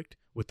conflict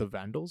with the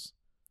Vandals.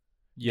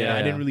 Yeah. And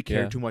I didn't really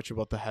care yeah. too much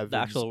about the heavens,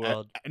 actual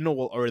world.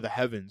 or the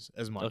heavens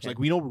as much. Okay. Like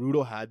we know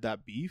Rudo had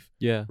that beef,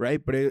 Yeah.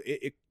 right? But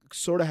it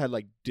sort of had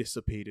like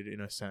dissipated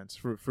in a sense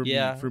for me.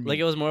 Like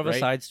it was more of a right?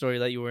 side story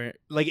that you weren't.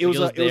 Like Like, it was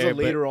a there,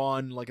 but- later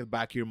on, like a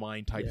back of your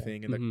mind type Yeah.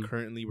 thing, and Mhm. then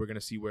currently we're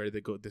gonna see where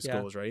this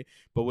Yeah. goes, right?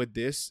 But with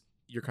this,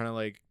 you're kind of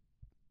like,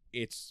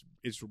 it's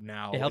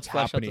now, It helps it's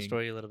flesh out happening the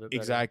story a little bit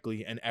better.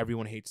 exactly, and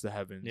everyone hates the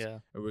heavens, Yeah.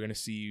 and we're gonna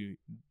see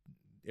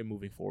it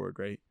moving forward,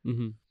 right?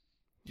 Mm-hmm.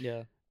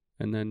 Yeah.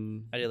 And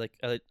then I like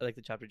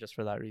the chapter just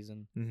for that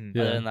reason. Mm-hmm.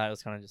 Yeah. Other than that, it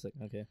was kind of just like,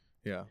 okay,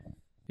 Yeah,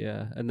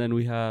 yeah, and then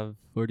we have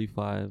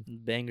 45.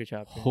 banger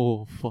chapter.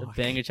 Oh The fuck.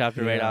 banger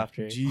chapter right Yeah.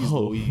 after. Jeez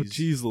Oh, Louise.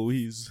 jeez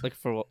Louise. Like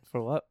for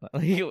what?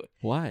 Like,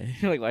 Why?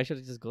 like why should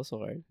it just go so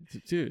hard?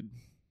 Dude,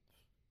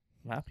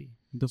 I'm happy.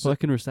 the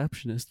fucking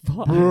receptionist.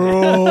 Fuck.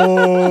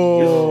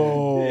 Bro.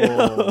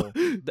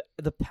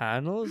 The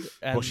panels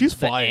and she's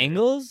the fire.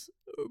 angles.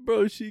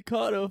 Bro, she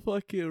caught a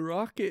fucking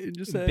rocket and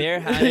just said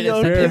Barehanded Yo,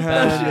 and sent it get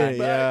that back. shit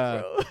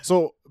Yeah. bro.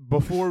 So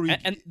before we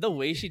And the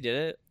way she did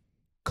it,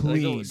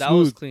 clean, like, that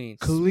was smooth, clean.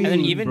 clean, And then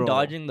even bro.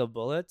 dodging the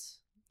bullets,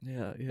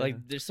 Yeah, yeah.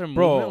 like there's some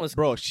movement was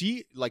bro,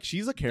 she's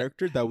a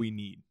character that we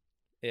need.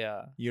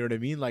 yeah. You know what I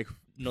mean? Like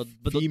No,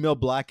 but female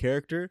black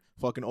character,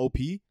 fucking OP,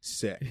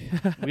 sick.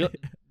 we,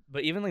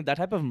 but even like that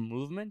type of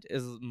movement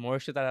is more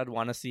shit that I'd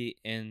want to see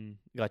in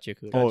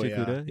Gachiakuta. Oh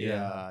Gachiakuta? yeah, Yeah.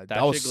 that,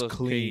 That was shit goes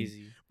clean.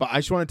 crazy. But I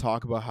just want to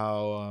talk about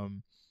how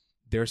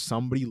there's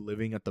somebody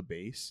living at the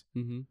base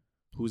Mm-hmm.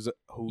 who's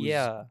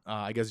Yeah.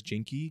 I guess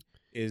Jinky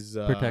is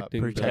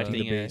Protecting the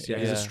the- base. Yeah,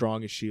 he's yeah. the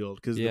strongest shield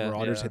because Yeah. the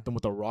Marauders Yeah. hit them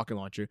with a rocket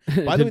launcher.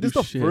 By the way, this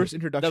is the first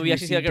introduction That we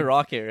actually see like a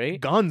rocket,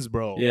 right? guns,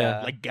 bro.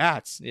 Yeah. Like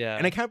gats. Yeah.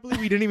 And I can't believe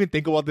we didn't even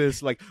think about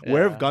this. Like,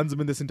 where have Yeah. guns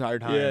been this entire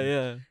time? Yeah,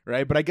 yeah.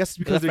 Right? But I guess it's It's a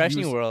because they're fresh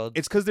new use- world.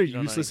 it's because they're You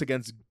don't know useless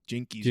against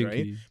Jinkies, right?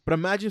 Jinky. But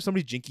imagine if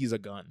somebody Jinkies a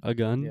gun. A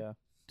gun? yeah.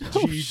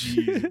 Oh, GG's,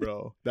 shit.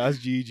 bro. That's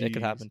GG's. It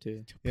could happen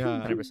too. Yeah.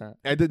 100%.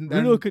 I didn't.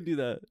 Rudo could do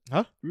that.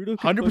 Huh? Rudo could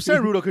 100%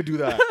 fucking- Rudo could do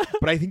that.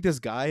 But I think this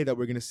guy that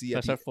we're gonna see So I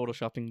at the, start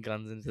photoshopping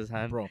guns into his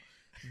hand. bro,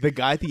 the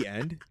guy at the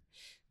end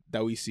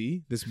that we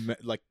see, this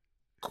like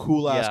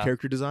cool ass Yeah.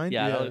 character design,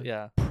 Yeah. Yeah.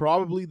 Yeah.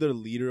 probably the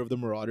leader of the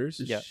Marauders.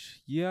 Yeah.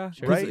 Yeah,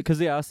 Sure. Right? Because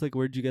they asked like,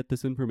 where'd you get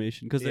this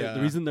information? Because Yeah.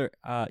 the reason they're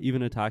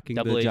even attacking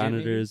Double the agent,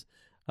 maybe? janitors'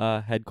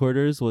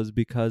 headquarters was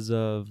because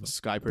of The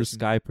Sky the person,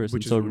 sky person.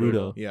 which is So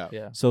Rudo. Yeah.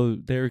 Yeah. So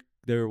they're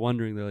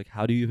wondering. They're like,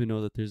 how do you even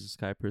know that there's a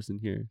sky person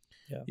here?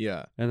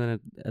 Yeah. And then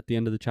at the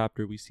end of the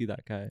chapter, we see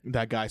that guy.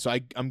 That guy. So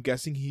I'm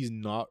guessing he's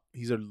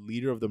a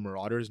leader of the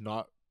Marauders,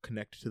 not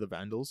connected to the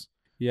Vandals,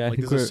 Yeah, Like, I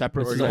think this is a we're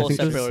separate this is- I think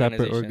organization. this is a separate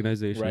Separate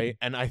organization, right?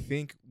 And I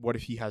think, what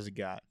if he has a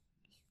gat?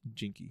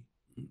 Jinky.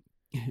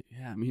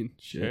 Yeah, I mean,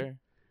 shit. Sure.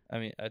 I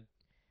mean,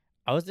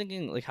 I was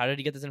thinking like, how did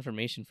he get this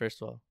information?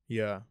 First of all,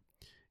 Yeah.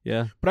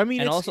 Yeah, But I mean,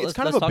 and it's, also it's let's,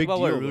 kind let's of a talk big about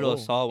deal. what Rudo though.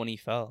 saw when he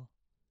fell.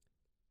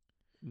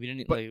 We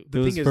didn't But like. the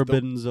it was thing is, though-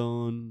 Forbidden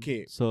Zone.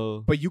 'Kay,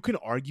 So But you can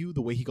argue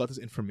the way he got this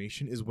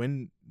information is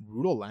when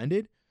Rudo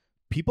landed,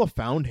 people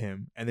found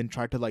him and then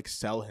tried to like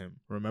sell him.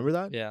 Remember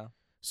that? Yeah.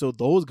 So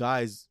those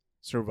guys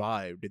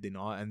survived, did they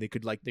not? And they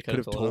could like They could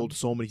have could've told told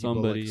so many people,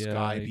 somebody, like yeah,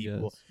 sky I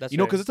people. guess. That's You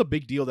know, fair. because it's a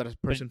big deal that a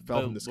person fell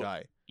but from the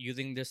sky. You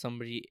think there's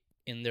somebody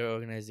in their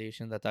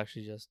organization that's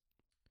actually just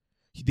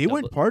They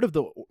weren't Double- part of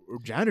the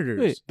janitors.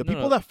 Wait, the no,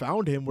 people no. that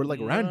found him were like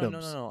No,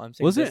 randoms. No. I'm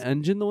saying was this it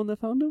Engine the one that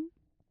found him?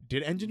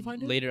 Did Engine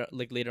find him?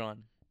 later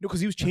on. No, because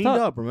he was chained thought-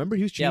 up. Remember,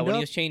 he was chained Yeah, up. when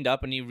he was chained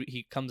up and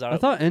he comes out. I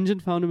thought Engine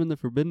found him in the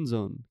Forbidden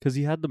Zone because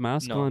he had the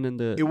mask No. on and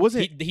the. it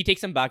wasn't. he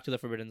takes him back to the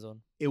Forbidden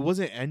Zone. It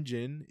wasn't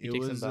Engine. He It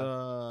takes him was.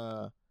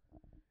 back.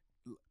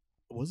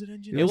 Was it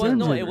Engine? It was-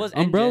 no, Engine. it was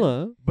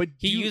Umbrella. But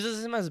He do you-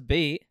 uses him as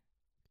bait,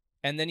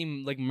 and then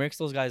he like murks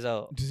those guys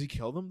out. Does he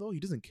kill them though? He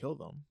doesn't kill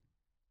them.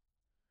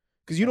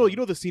 Because you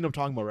know the scene I'm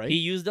talking about, right? He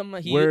used them.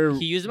 He Where-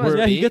 used them where- as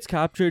Yeah, bait. he gets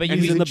captured. but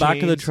He's he's in the in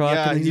back of the chains. truck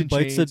Yeah, and he's he in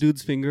bites the chains.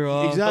 dude's finger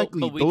off. Exactly.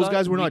 But we Those thought-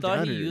 guys were we not thought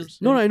he janitors.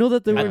 used- No, I know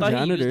that they I were thought he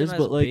used janitors, them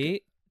as but like,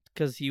 bait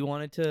because he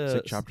wanted It's to.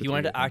 like chapter He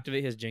wanted 3, to I think.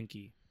 activate his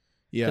Jinky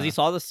Yeah. because he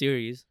saw the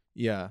series,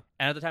 Yeah.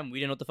 and at the time we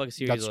didn't know what the fuck a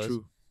series That's was,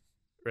 true.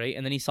 right?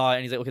 And then he saw it,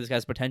 and he's like, "Okay, this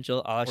guy's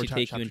potential. I'll actually cha-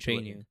 take you chapter and 2, train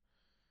I you." think.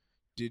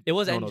 Did, It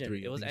was no, Engine.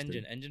 3. It was I think it's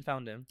Engine. 3. Engine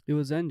found him. it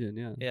was Engine.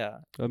 Yeah. Yeah.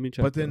 I mean,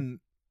 check But that. then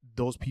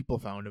those people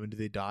found him, and did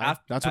they die?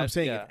 Af- That's what I'm af-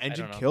 saying. yeah, If I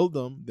Engine don't know. killed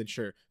them, then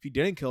sure. If he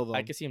didn't kill them,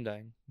 I could see him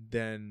dying.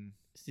 then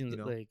Seems You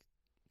know. like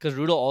because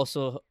Rudo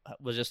also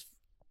was just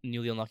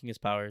newly unlocking his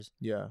powers.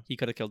 yeah. He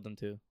could have killed them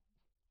too.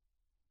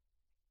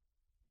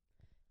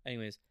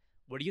 Anyways,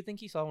 what do you think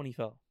he saw when he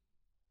fell?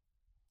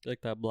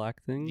 like that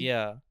black thing.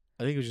 Yeah,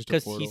 I think it was just a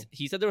because portal.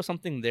 he said there was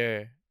something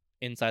there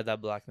inside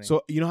that black thing.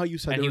 So you know how you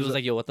said and there he was a-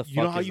 like, "Yo, what the you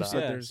fuck know how is you that?"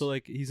 said Yeah, there's- so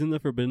like he's in the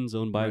Forbidden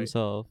Zone by Right,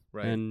 himself,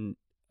 right. and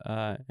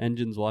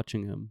Engine's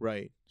watching him.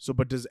 right. So,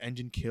 but does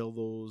Engine kill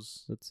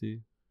those? Let's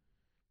see.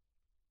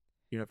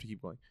 You have to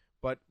keep going.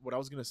 But what I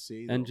was gonna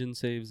say, though, Engine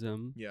saves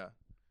him. yeah.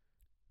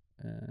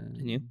 And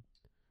you?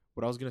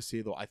 What I was gonna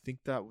say though, I think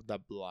that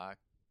black,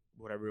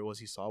 whatever it was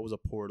he saw, was a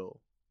portal.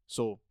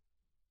 So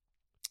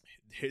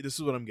here, this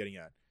is what I'm getting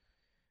at.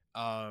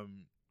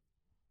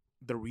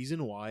 The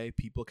reason why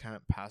people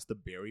can't pass the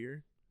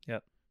barrier,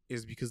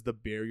 is because the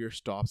barrier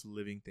stops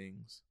living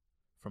things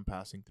from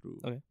passing through.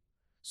 Okay.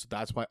 So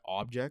that's why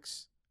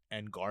objects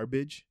and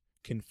garbage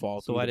can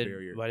fall So through the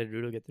barrier. why did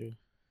Rudo get through?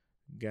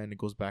 Again, it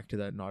goes back to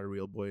that not a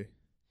real boy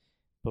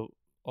But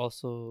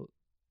also,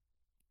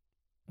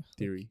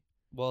 theory.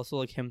 well, also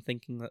like him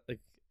thinking that like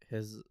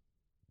his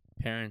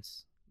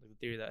parents, like the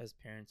theory that his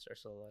parents are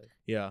still alive.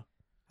 Yeah,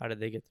 How did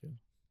they get through?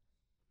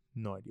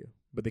 no idea,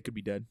 but they could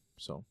be dead.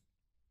 So,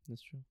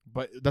 That's true.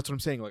 but that's what I'm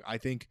saying. Like, I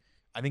think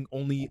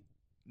only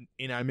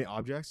inanimate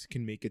objects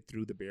can make it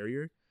through the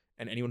barrier,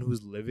 and anyone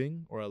who's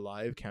living or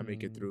alive can't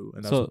make it through,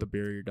 and that's So- what the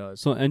barrier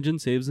does. So Engine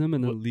saves him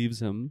and then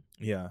leaves him,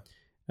 Yeah.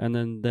 and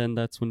then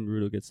that's when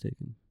Rudo gets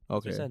taken.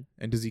 what you Okay. said.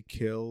 And does he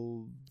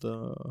kill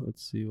the?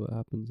 Let's see what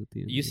happens at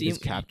the end. You see His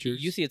him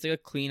captures? You see it's like a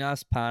clean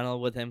ass panel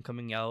with him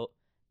coming out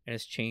and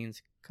his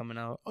chains coming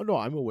out. Oh no,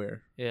 I'm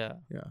aware. Yeah.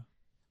 Yeah.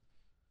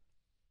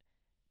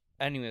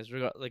 Anyways,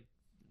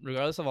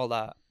 regardless of all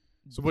that,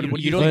 So what? You- What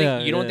do you you don't think?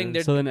 think- you don't think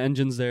they're- So then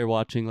Engine's there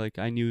watching, like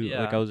I knew, like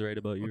Yeah. I was right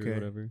about you Okay. or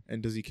whatever.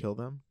 And does he kill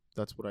them?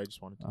 That's what I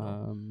just wanted to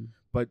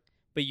know.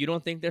 but you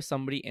don't think there's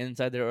somebody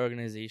inside their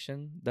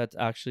organization that's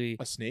actually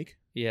A snake?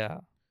 yeah,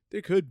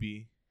 There could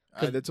be.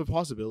 'Cause- That's a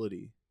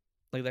possibility.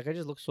 like that guy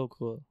just looks so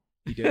cool.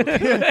 He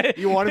did.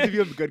 You wanted to be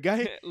a good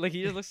guy? Like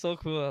he just looks so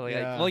cool. Like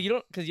Yeah. well, you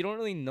don't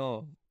really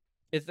know.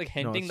 It's like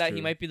hinting it's that true.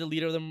 he might be the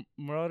leader of the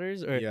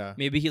Marauders, or Yeah.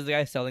 maybe he's the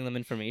guy selling them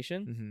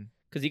information. Mm-hmm.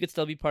 Because he could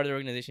still be part of the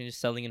organization, just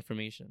selling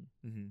information.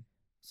 Mm-hmm.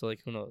 So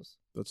like, who knows?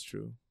 That's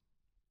true.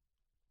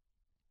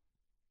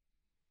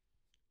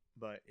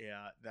 But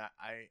yeah, that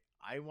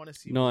I want to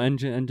see. No,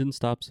 Engine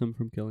stops him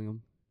from killing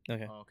him.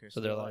 Okay, Oh, okay. so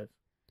they're alive.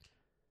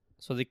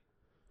 So they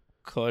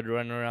could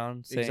run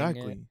around saying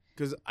Exactly. it.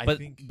 Because I But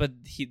think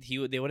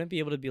they wouldn't be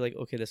able to be like,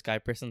 okay, this guy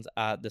person's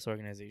at this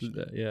organization.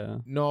 Yeah.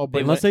 no, They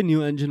but Unless they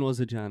knew Engine was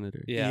a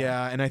janitor. Yeah.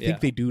 yeah, and I think Yeah.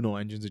 they do know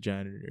Engine's a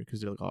janitor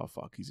because they're like, oh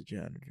fuck, he's a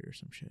janitor or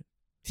some shit.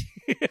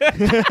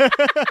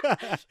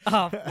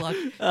 Oh fuck!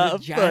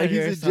 Fuck, janitor or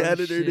he's a some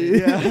janitor, shit. dude.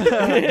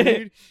 Yeah,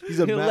 dude. He's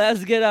a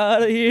Let's get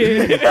out of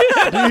here, Dude,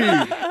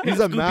 he's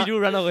a Scooby-Doo,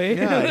 run away.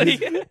 Yeah,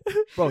 Like-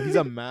 bro. He's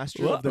a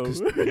master of the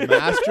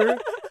Whoa.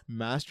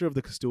 master of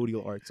the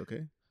custodial arts.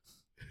 Okay.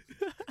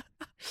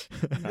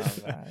 Nah,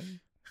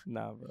 man.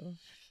 Nah, bro.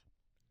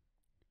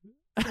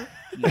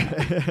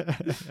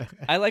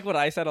 I like what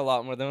I said a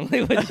lot more than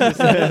like what you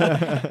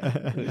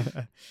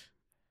said.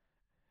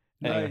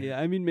 Yeah,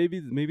 I mean maybe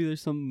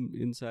there's some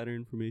insider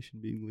information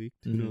being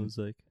leaked. Who Mhm. knows?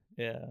 Like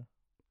Yeah.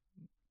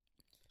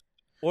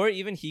 Or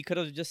even he could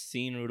have just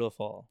seen Rudo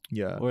fall.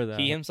 Yeah, or that.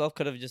 He himself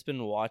could have just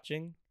been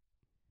watching,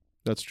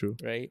 that's true.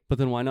 right? But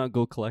then why not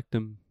go collect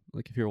him?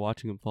 Like if you're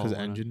watching him fall. Because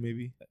why not? Engine,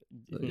 maybe.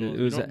 Who It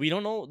knows? was We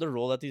don't know the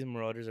role that these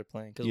Marauders are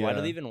playing. Because why do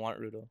Yeah. they even want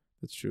Rudo?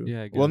 That's true.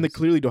 Yeah, I Well, and they guess.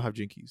 clearly don't have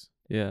Jinkies.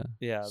 Yeah.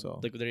 Yeah, So-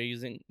 like they're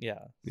using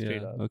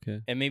straight Yeah. up.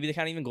 Okay. And maybe they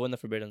can't even go in the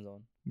Forbidden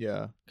Zone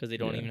Yeah, because they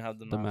don't Yeah. even have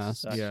the The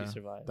masks to masks. actually Yeah.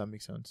 survive. that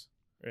makes sense.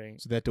 Right?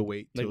 So they had to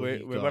wait. Like till we're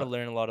he about to got-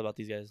 learn a lot about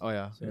these guys. Oh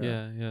yeah, So-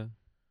 Yeah.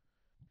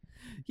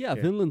 Yeah.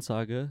 Okay. Vinland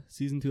Saga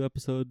season 2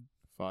 episode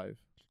 5.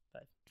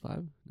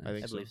 5. I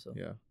think I so. believe so.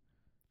 Yeah,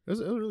 it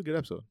was a really good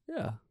episode.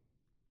 Yeah.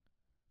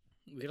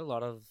 We get a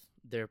lot of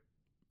their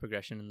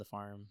progression in the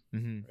farm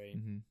Mm-hmm. Right.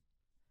 Mm-hmm.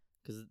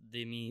 because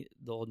they meet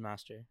the old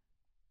master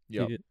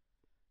Yeah. Take it.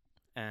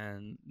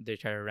 and they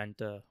try to rent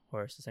a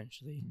horse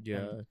essentially.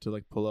 Yeah, And- to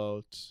like pull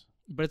out.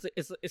 but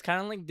it's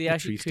kind of like they The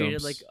actually tree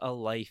created stumps. like a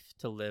life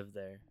to live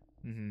there,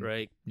 Mm-hmm.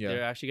 right? Yeah.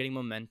 They're actually getting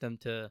momentum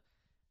to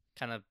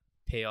kind of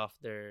pay off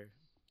their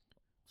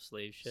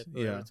slave ship. Or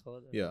Yeah. whatever it's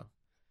called. Yeah,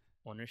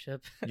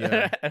 Ownership.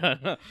 Yeah. I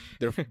don't know.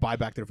 they're buy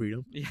back their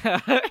freedom. Yeah.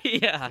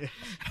 Yeah.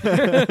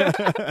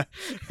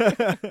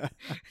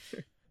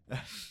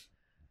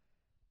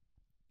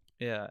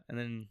 Yeah. And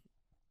then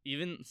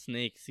even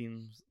Snake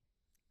seems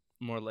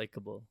more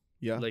likable.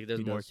 Yeah, Like there's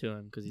he more does. to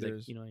him because he's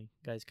There's- like,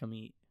 guys come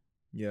eat.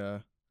 Yeah,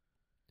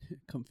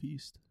 Come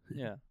feast.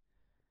 Yeah.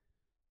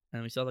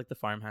 And we saw like the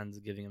farmhands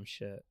giving him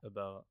shit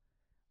about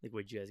like,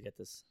 where'd you guys get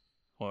this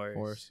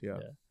horse? yeah.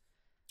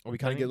 We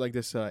kind of get like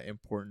this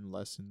important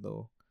lesson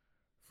though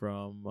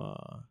from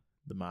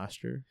the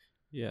master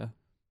Yeah.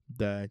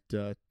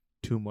 that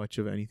too much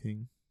of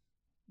anything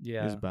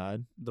Yeah. is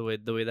bad. The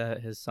way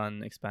that his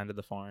son expanded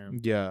the farm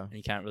Yeah, and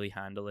he can't really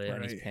handle it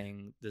and he's Right.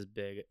 paying this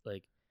big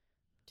like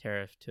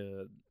tariff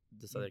to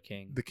this other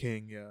king. the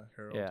king. Yeah,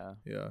 Harold. Yeah.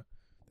 Yeah.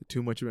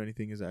 Too much of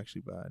anything is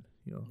actually bad.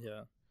 You know,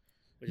 Yeah.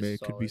 Maybe it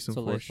could be some It's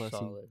a life lesson.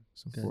 solid.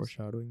 some Guys.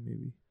 foreshadowing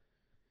maybe.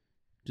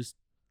 Just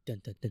Dun,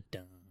 dun, dun,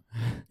 dun.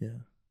 Yeah.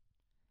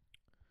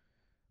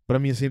 But I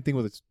mean, the same thing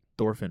with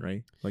Thorfinn,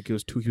 right? Like it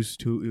was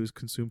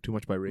consumed too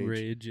much by rage.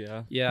 rage.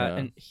 Yeah. Yeah, Yeah.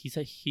 and he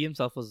said he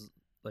himself was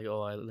like,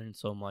 "Oh, I learned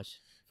so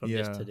much from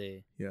this Yeah.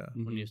 today." Yeah.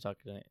 When he Mhm. was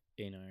talking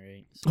to Einar,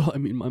 right? Oh, I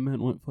mean, my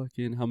man went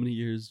fucking how many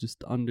years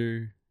just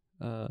under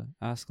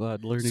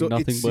Askeladd learning So it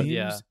nothing but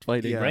Yeah.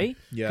 fighting. Yeah. Right?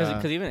 Yeah.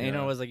 Because even yeah.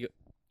 Einar was like,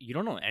 you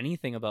don't know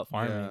anything about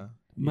farming. Yeah.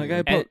 My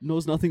Yeah. guy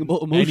knows nothing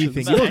about emotions.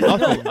 Anything. But He knows I don't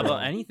nothing, know bro.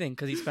 about anything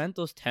because he spent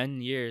those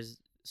 10 years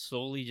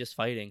solely just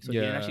fighting. So he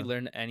didn't Yeah. actually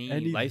learn any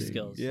Anything. life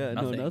skills. Yeah,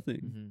 nothing. no,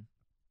 nothing. Mhm.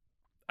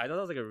 I thought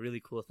that was like a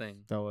really cool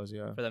thing That was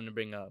for them to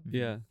bring up.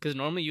 Yeah. Because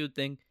normally you'd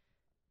think,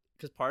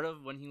 because part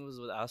of when he was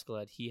with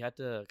Askeladd, he had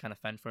to kind of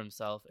fend for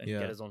himself and Yeah.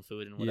 get his own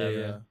food and Yeah, whatever.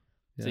 Yeah.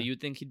 So Yeah.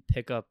 you'd think he'd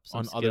pick up some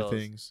On skills, other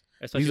things.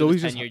 especially He's with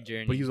always his just 10-year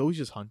journey. But he's always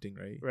just hunting,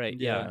 right? Right,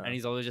 Yeah. yeah. And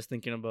he's always just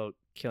thinking about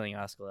killing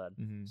Askeladd.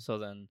 Mm-hmm. So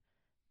then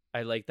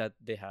I like that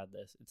they had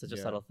this. It's such a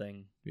Yeah. subtle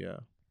thing. Yeah.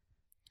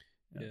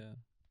 Yeah.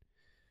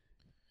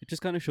 It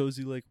just kind of shows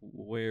you like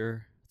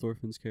where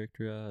Thorfinn's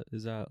character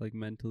is at, like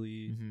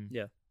mentally.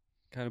 Mm-hmm.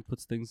 Kind of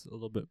puts things a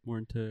little bit more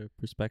into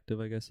perspective,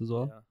 I guess, as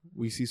well. Yeah.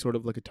 We see sort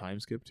of like a time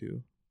skip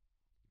too.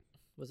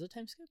 Was it a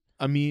time skip?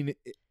 I mean,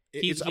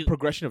 He- it's he- a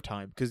progression of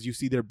time because you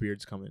see their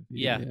beards coming.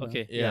 Yeah,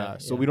 okay. Yeah.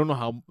 So we don't know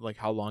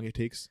how long it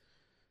takes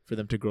for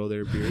them to grow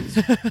their beards,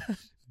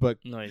 but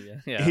No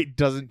idea. Yeah. it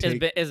doesn't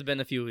take It's been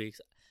a few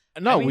weeks.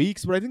 not I mean-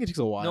 weeks, but I think it takes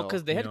a while. No,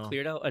 because they you had know?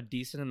 cleared out a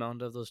decent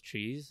amount of those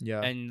trees.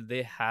 Yeah. And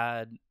they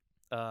had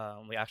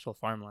like actual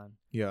farmland.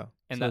 Yeah,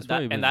 And So it's that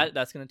probably and been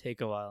that's gonna take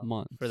a while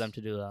months for them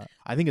to do that.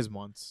 I think it's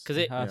months. 'Cause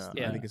It it has yeah, to.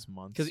 I yeah. think it's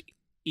months. 'Cause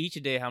each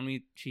day, how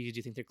many trees do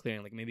you think they're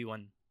clearing? Like maybe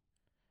one.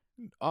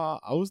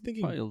 I was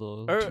thinking Probably a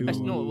little. Or Two.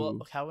 no, well,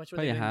 how much were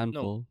Probably they a doing?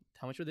 handful. No,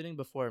 how much were they doing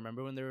before?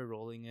 Remember when they were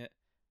rolling it,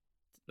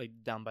 like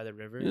down by the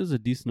river? It was a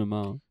decent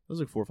amount. it was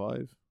like 4 or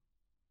 5.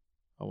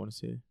 I want to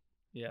say,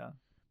 Yeah,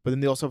 but then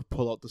they also have to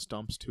pull out the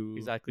stumps too.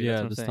 exactly.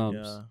 Yeah, that's the what I'm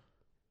saying. stumps. Yeah,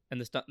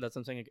 And that's what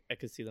I'm saying. I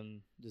could see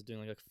them just doing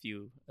like a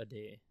few a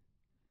day.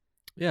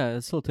 Yeah,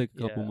 it'll still take a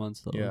couple Yeah.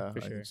 months though. yeah, For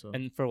I sure. think so.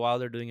 And for a while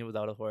they're doing it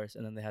without a horse,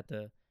 and then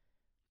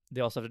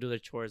they also have to do their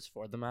chores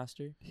for the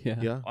master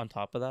Yeah. yeah, on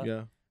top of that.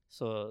 yeah,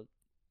 So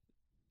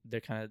they're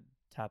kind of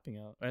tapping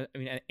out. I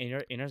mean,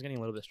 Einar's getting a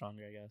little bit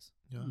stronger, I guess.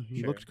 yeah. Mhm. He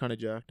Sure. looked kind of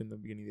jacked in the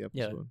beginning of the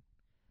Yeah. episode.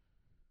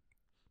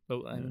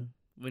 But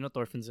we know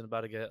Thorfinn's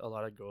about to get a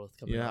lot of growth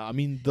coming Yeah, up. I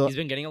mean He's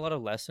been getting a lot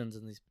of lessons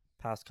in these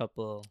past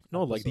couple.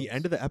 no, like the episodes.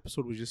 end of the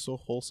episode was just so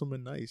wholesome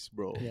and nice,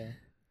 bro. Yeah.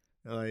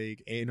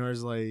 Like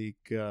Einar's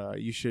like,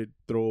 you should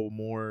throw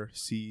more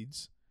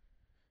seeds,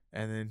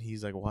 and then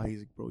he's like, why? He's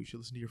like, bro, you should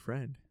listen to your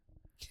friend.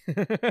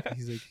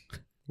 He's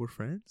like, we're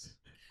friends.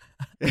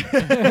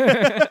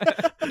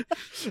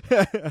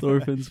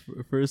 Thorfinn's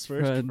first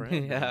friend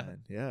Yeah. man.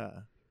 Yeah,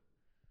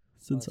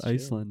 since That's true.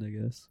 Iceland, I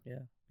guess.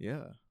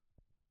 yeah.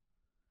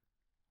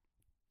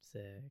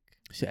 Sick.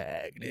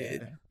 Shag,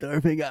 dude.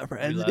 Thorfinn got We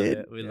love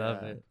it. We love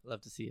Yeah. it.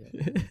 Love to see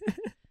it.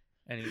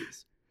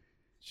 Anyways,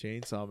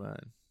 Chainsaw Man.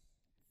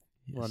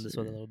 we'll end this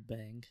with a little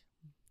bang.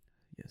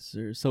 Yes,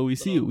 sir. So we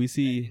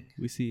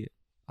see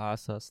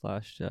Asa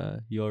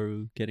 /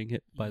 Yoru getting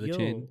hit by the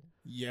chain.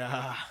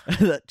 Yeah,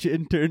 That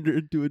chain turned her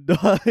into a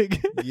dog.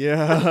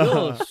 yeah.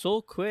 Yo,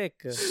 so quick.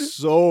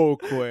 So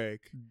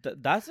quick.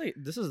 That's like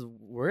this is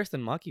worse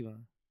than Makima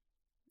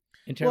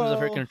in terms of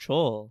her Well,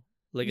 control.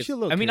 Like you it's, should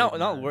look I mean, good,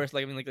 not man. worse.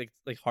 Like I mean,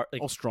 like hard,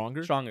 like Oh,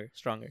 stronger.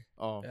 stronger.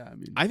 Oh, Yeah, I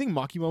mean, I think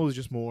Makima was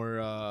just more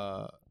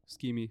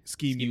schemy.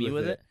 schemy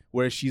with it.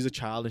 Whereas she's a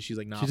child and she's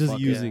like, nah, She's just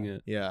fuck using it.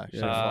 it Yeah, she's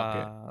Yeah.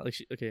 like,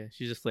 fuck Like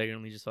she's just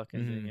flagrantly just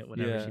fucking doing Mhm. it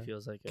whenever Yeah. she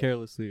feels like it.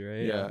 carelessly,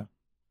 right? it. Yeah,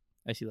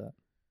 I see that.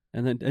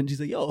 And she's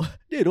like, "Yo,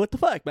 dude, what the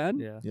fuck, man?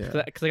 Yeah.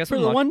 Yeah. Because I guess For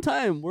with the one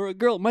time where a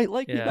girl might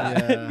like me Yeah.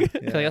 back." Yeah.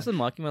 Because I guess with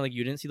Makima, like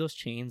you didn't see those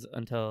chains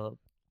until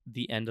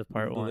the end of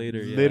part one.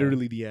 Later, yeah.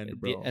 literally the end,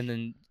 bro. And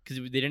then because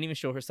they didn't even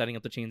show her setting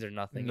up the chains or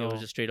nothing. It No. was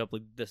just straight up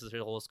like this is her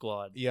whole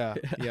squad. yeah,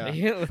 yeah,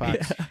 Yeah.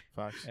 facts,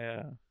 facts.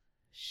 Yeah.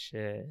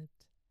 Shit.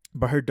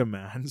 But her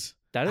demands,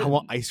 That I is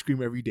want ice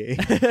cream every day.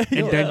 and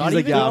And then not he's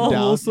like, even yeah, I'm all down.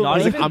 wholesome. not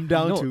He's like, even- I'm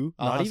down no, too.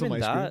 I'll Not have some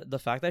even ice cream. that. The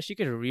fact that she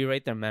could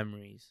rewrite their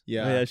memories.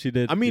 Yeah. Oh, yeah, she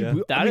did. I mean, yeah.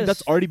 That is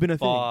that's already been a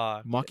thing.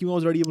 Fuck. Makima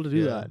was already able to do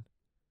Yeah. that.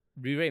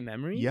 Rewrite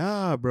memories?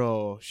 Yeah,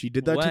 bro. She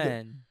did that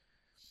When?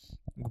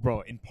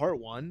 bro, in part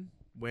 1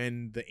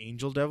 when the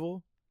angel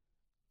devil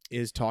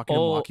is talking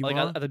Oh, to like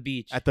Makima at the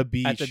beach. at the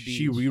beach, the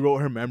she beach.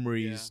 rewrote her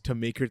memories Yeah. to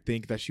make her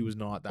think that she was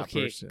not that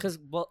Okay, person. because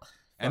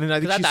And then I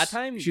think at she that s-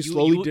 time she you-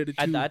 slowly you- did it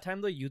At too. that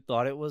time though, you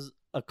thought it was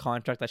a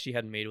contract that she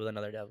had made with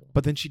another devil.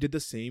 But then she did the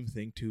same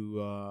thing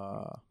to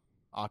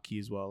Aki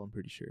as well, I'm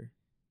pretty sure.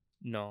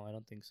 No, I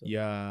don't think so.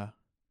 Yeah.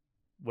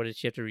 What did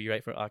she have to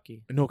rewrite for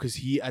Aki? No, because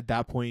he at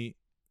that point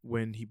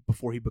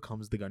before he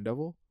becomes the gun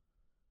devil,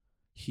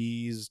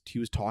 he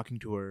was talking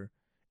to her,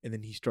 and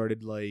then he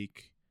started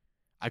like,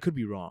 I could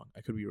be wrong.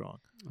 I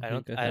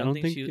don't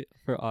think think she-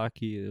 for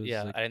Aki. It was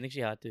Yeah, like, I didn't think she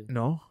had to.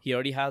 No, He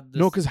already had this.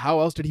 no, because how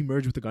else did he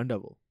merge with the gun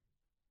devil?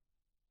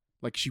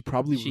 Like she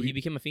probably he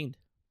became a fiend.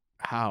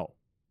 how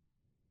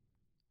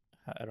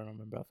I don't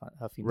remember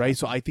how fiend. right? happened.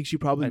 So I think she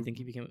probably I think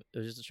he became. It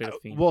was just a straight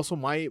up fiend. well. So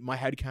my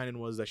headcanon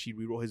was that she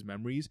rewrote his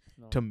memories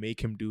No. to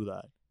make him do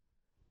that.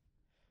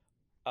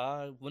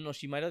 Well, no,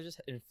 she might have just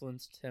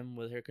influenced him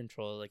with her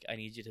control. Like, I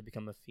need you to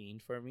become a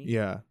fiend for me.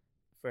 Yeah,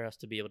 for us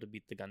to be able to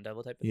beat the Gun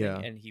Devil type of Yeah.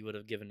 thing, and he would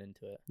have given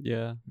into it.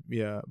 Yeah.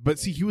 Yeah, but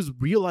see, he was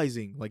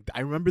realizing. Like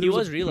I remember, He there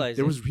was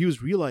realizing. He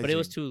was realizing, But it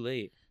was too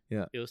late.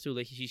 Yeah. It was too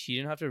late. She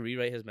didn't have to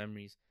rewrite his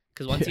memories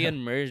because once he Yeah. had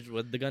merged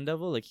with the Gun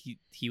Devil, like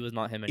he was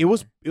not him anymore.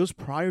 It was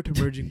prior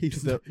to merging.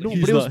 He's to not- the, no,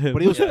 he's but it was not him.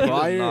 but it was Yeah, he was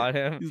prior. not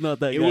him. He's not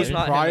that It guy. was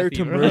not prior Timothy,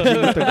 to bro.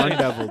 merging with the Gun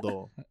Devil,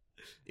 though.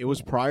 It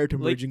was prior to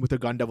Like- merging with the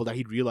Gun Devil that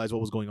he'd realized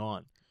what was going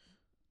on.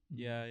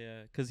 Yeah,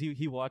 yeah. Because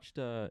he watched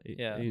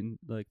Yeah. in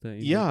like the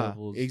Angel Yeah,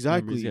 Devils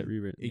exactly. memories get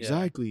rewritten.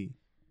 Exactly.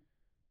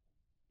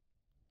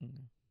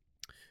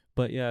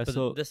 But yeah, But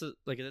so this is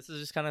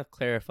just kind of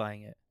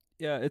clarifying it.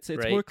 yeah, it's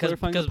right? more 'Cause-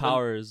 clarifying the because when-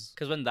 powers.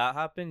 Because when that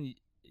happened,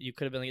 you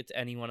could have been like it's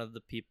any one of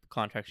the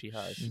contracts she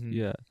has, Mhm.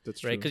 Yeah,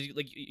 That's right? true.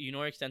 Because you know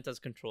her extent has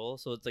control,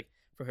 so it's like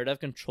for her to have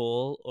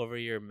control over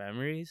your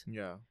memories,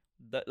 Yeah.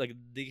 that like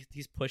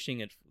he's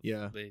pushing it.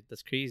 Yeah. Like,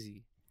 that's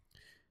crazy.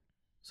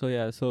 so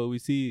yeah, so we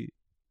see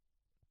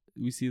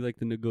like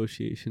the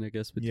negotiation, I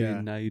guess, between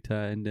Yeah.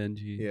 Nayuta and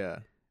Denji. Yeah.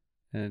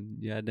 And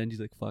yeah, Denji's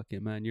like, "Fuck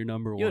it, man, you're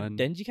number Yo, one."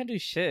 Denji can't do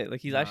shit.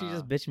 Like he's actually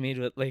just Nah. bitch made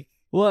with like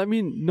Well, I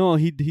mean, no,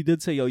 he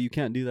did say, "Yo, you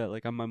can't do that.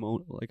 Like I'm my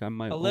own, like I'm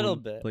my A own, little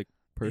bit. like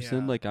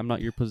person. Yeah. Like I'm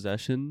not your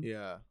possession."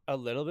 Yeah. a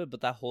little bit,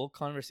 but that whole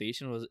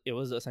conversation was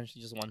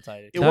essentially just one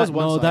sided. It That- was no,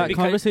 one-sided. that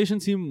Because- conversation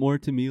seemed more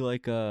to me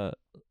like a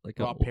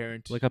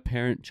Parent. like a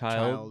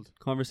parent-child Child.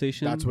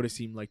 conversation. That's what it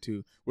seemed like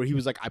too. Where he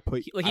was like, I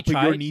put Like, he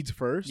your tried- needs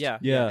first. Yeah.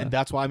 Yeah, And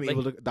that's why I'm Like-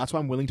 able to. That's why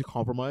I'm willing to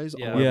compromise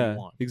Yeah. on whatever yeah, you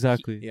want.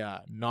 exactly.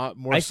 Yeah. Not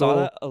more I so. saw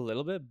that a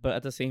little bit, but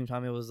at the same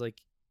time, it was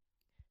like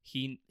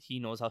he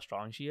knows how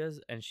strong she is,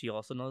 and she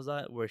also knows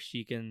that where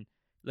she can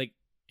like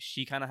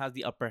she kind of has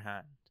the upper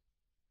hand.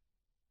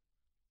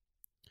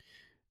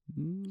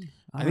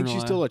 I think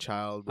she's still a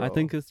child. Bro. I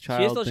think it's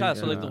child. She is still a thing, child,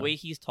 so like yeah. the way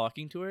he's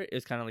talking to her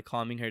is kind of like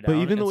calming her down.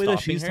 But even the and way that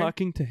stopping she's her.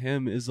 talking to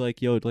him is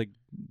like, yo, like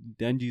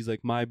Denji's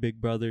like my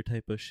big brother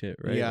type of shit,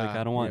 right? Yeah, like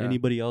I don't want yeah.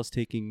 anybody else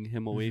taking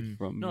him away Mhm.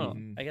 from No,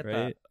 me. I get right?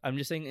 that. I'm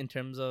just saying in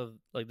terms of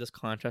like this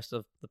contrast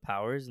of the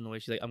powers and the way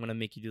she's like, I'm gonna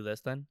make you do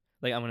this. Then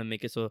like I'm gonna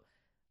make it so,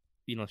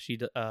 you know, she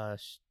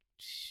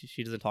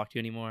doesn't talk to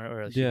you anymore,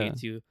 or like, she Yeah.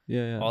 hates you.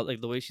 Yeah, yeah. All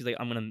like the way she's like,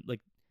 I'm gonna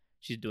like,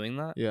 she's doing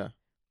that. Yeah.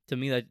 To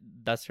me,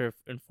 that's her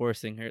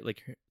enforcing her,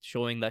 like her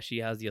showing that she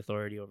has the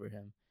authority over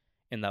him,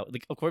 and that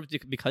like of course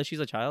because she's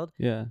a child,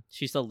 yeah.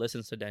 she still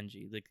listens to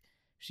Denji. Like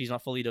she's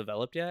not fully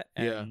developed yet,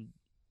 and Yeah.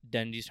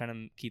 Denji's trying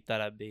to keep that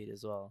at bay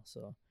as well.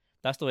 So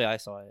that's the way I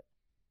saw it.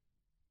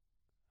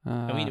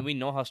 And Uh, we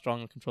know how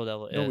strong the Control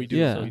Devil is. No, we do.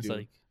 Yeah. So we it's do.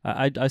 like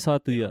I saw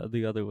it Yeah.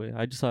 the other way.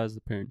 I just saw it as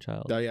the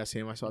parent-child. Yeah,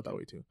 same. I saw it that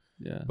way too.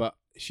 Yeah. But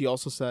she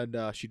also said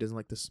she doesn't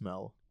like the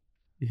smell.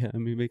 Yeah, I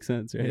mean, it makes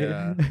sense, right?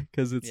 Yeah.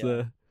 Because it's Yeah.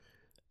 the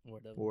War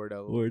Devil. War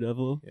Devil. War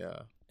Devil.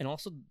 Yeah. And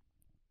also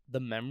the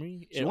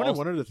memory. She it wanted also-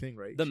 one other thing,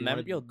 right? the She mem-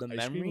 wanted yo, the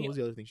ice cream. memory- What was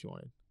the other thing she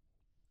wanted?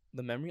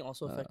 The memory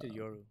also affected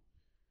Yoru,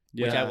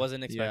 Yeah. which I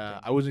wasn't expecting.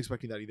 Yeah, I wasn't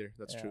expecting that either.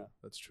 That's Yeah. true.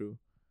 That's true.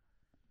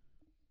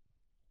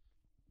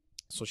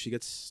 So she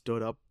gets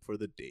stood up for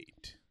the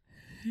date.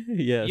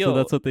 Yeah, so Yo,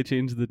 that's what they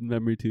changed the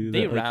memory to.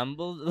 They that, like,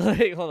 rambled.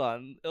 Like, hold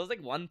on. It was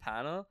like one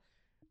panel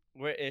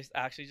where it's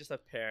actually just a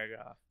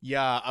paragraph.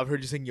 Yeah, I've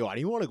heard you saying, "Yo, I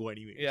didn't want to go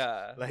anyways."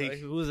 Yeah. Like- Like,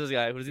 who's this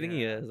guy? Who does he think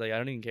he Yeah. is? Like, I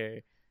don't even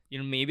care. You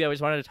know, maybe I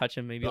just wanted to touch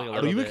him. Maybe like a I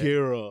little don't even bit.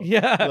 care.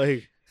 Yeah.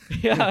 Like,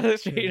 Yeah,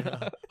 straight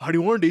up. I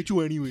didn't want to date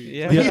you anyway.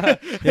 Yeah. Yeah.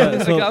 Yeah,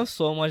 It's so- like I'm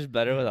so much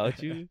better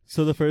without you.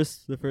 So the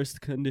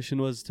first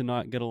condition was to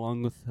not get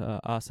along with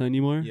Asa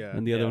anymore. Yeah.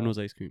 And the other Yeah. one was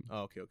ice cream.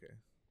 Oh, okay.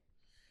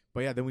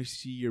 But yeah, then we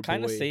see your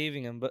Kind of boy.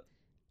 saving him, but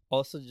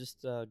also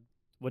just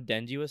what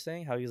Denji was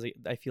saying, how he's like,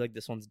 I feel like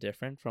this one's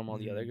different from all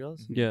the other Mhm.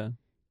 girls. Yeah.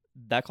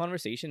 That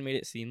conversation made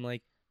it seem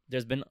like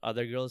there's been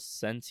other girls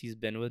since he's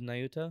been with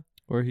Nayuta.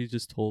 Or he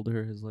just told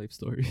her his life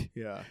story.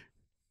 Yeah,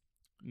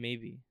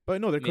 Maybe.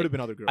 but no, there May- could have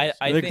been other girls.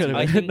 I There think could've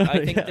I been. think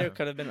I think Yeah. there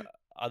could have been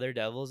other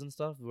devils and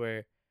stuff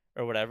where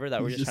or whatever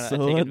that were He's just just trying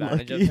to so take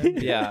advantage of unlucky.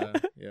 him. Yeah.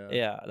 yeah.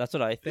 Yeah, that's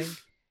what I think.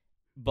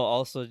 But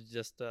also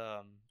just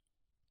do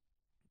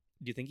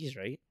you think he's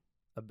right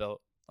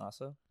about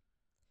Asa?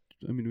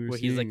 I mean, we were Where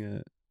he's, like, seeing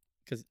it.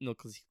 Cuz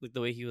like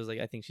the way he was like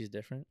I think she's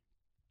different.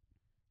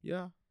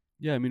 Yeah.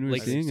 Yeah, I mean, we were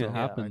like, seeing so, it yeah,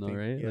 happen I though, think-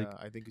 right? Yeah,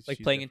 Like, I think it's Like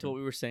she's playing into what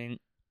different. we were saying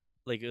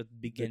like at the The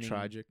beginning.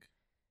 tragic.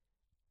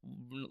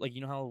 Like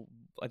you know how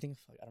I don't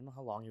know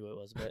how long ago it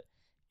was, but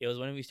it was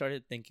when we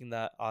started thinking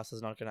that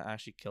Asa's not going to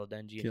actually kill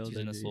Denji Kill and she's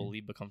going to Denji.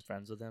 slowly become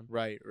friends with him.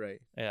 Right.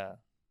 Yeah.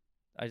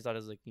 I just thought it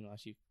was like, you know,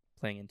 actually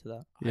playing into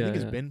that. I think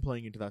it's yeah. been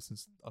playing into that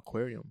since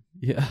Aquarium.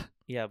 Yeah.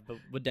 Yeah, but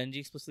with Denji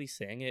explicitly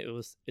saying it,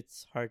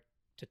 it's hard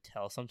to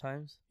tell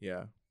sometimes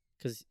Yeah.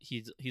 because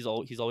he's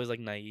always like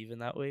naive in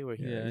that way where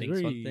he Yeah, thinks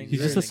he's one very- thing. He's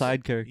very just a like-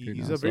 side character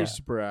He's now. a very so-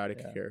 sporadic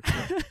Yeah.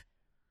 character.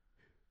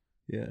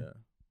 yeah.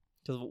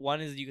 Because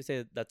one is you could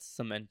say that's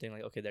cementing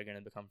like okay they're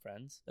gonna become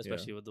friends,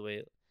 especially with the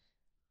way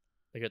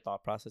like your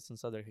thought process and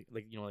stuff. They're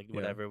like you know like Yeah.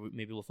 whatever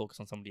maybe we'll focus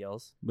on somebody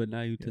else. But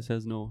now Yuta Yeah.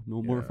 says no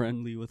more Yeah.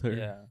 friendly with her.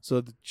 Yeah,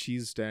 So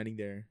she's standing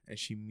there and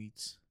she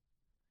meets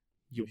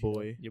your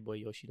boy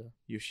Yoshida.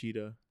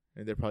 Yoshida,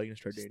 and they're probably gonna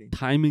start dating.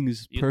 Timing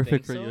is You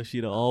perfect think for so?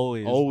 Yoshida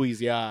always.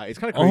 Always, yeah. It's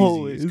kind of crazy.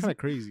 Always. It's kind of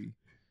crazy.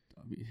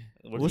 I mean,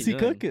 What is what's he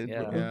doing? cooking,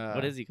 Yeah. bro? Yeah.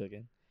 What is he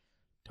cooking?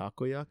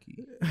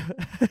 Takoyaki.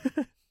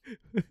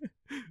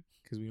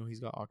 Because we know he's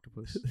got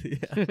octopus.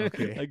 Yeah.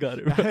 Okay. I got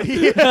it. Bro.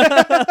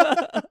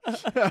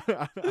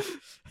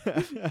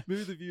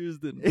 Maybe the viewers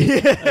didn't.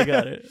 I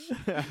got it.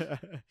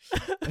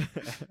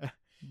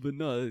 But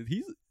no,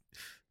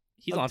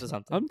 He's onto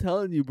something. I'm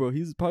telling you, bro.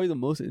 He's probably the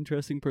most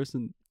interesting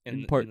person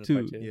in part the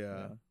two.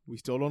 Yeah. We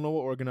still don't know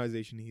what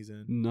organization he's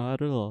in.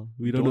 Not at all.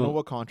 We don't know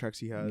what contracts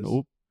he has.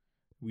 Nope.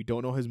 We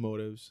don't know his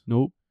motives.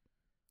 Nope.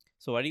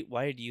 So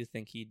why do you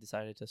think he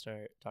decided to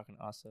start talking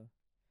to Asa?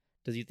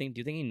 Do you think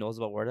he knows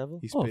about War Devil?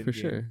 He's Oh, been for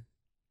game. sure.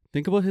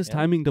 Think about his Yeah.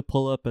 timing to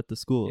pull up at the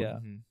school. Yeah.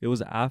 Mhm. It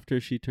was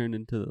after she turned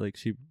into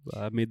she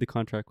made the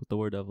contract with the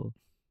War Devil.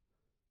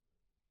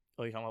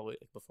 Oh, you're talking about like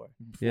before?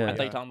 Yeah. I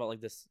thought you were talking about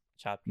like this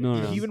chapter. No,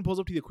 He no. even pulls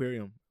up to the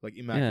aquarium, like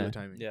immaculate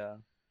timing. Yeah.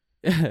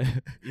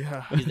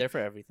 Yeah. He's there for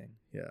everything.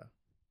 Yeah.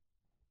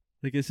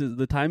 Like it's just,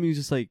 the timing is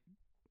just like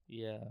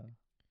Yeah.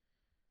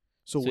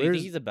 So So you where's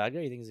think he's a bad guy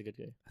or you think he's a good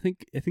guy?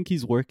 I think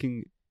he's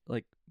working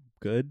like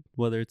good,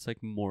 whether it's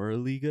like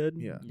morally good.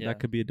 Yeah. Yeah. That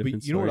could be a different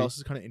But you know what story. else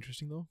is kind of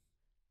interesting though?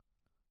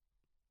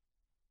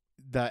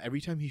 That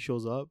every time he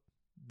shows up,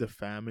 the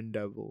famine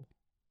devil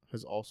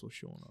has also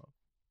shown up.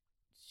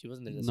 She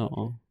wasn't there this No.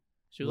 chapter.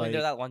 She was only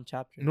there Like- that one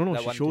chapter. No,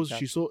 That she one, shows two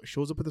she chapters.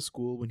 shows up at the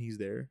school when he's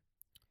there,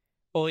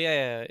 Oh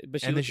yeah.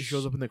 But and then she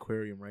shows up in the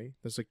aquarium, right?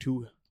 There's like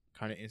two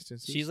kind of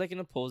instances. She's like an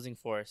opposing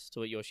force to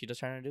what Yoshida's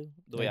trying to do.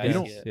 The way I I we guess.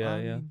 don't. see it. Yeah,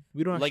 I yeah. mean,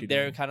 we don't Like actually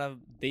they're know. kind of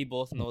they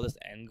both know this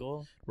end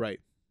goal. Right.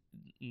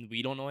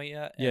 We don't know it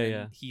yet. Yeah, and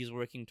yeah. He's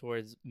working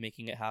towards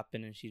making it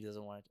happen, and she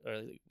doesn't want it,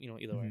 or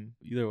either way. Mhm.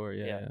 Either way,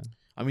 yeah. Yeah.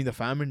 I mean, the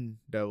famine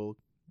devil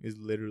is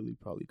literally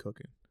probably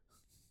cooking.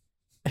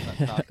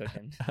 Not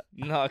cooking.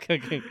 Not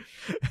cooking.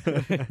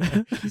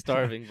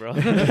 Starving, bro.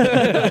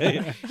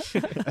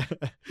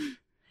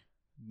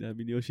 I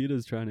mean,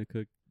 Yoshida's trying to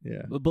cook,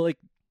 Yeah. but like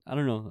I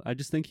don't know. I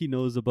just think he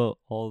knows about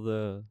all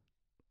the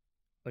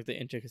Like the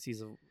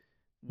intricacies of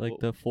like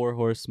the four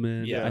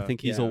horsemen. Yeah, I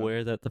think he's yeah.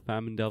 aware that the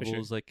famine devil sure.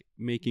 is like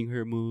making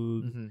her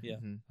move. Mhm, Yeah.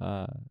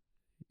 mhm.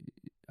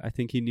 I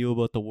think he knew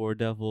about the war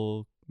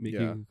devil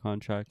making Yeah. a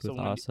contract So with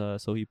when do- Asa,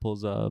 so he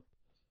pulls up.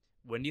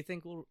 When do you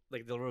think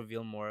they'll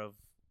reveal more of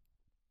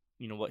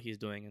what he's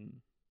doing and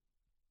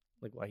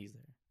like why he's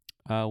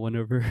there?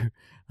 Whenever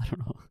I don't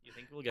know. You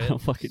think we'll get I it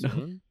don't fucking know.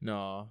 soon?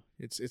 No,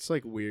 it's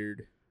like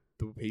weird.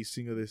 The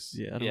pacing of this.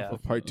 Yeah, I don't Yeah. fucking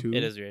Part know. two.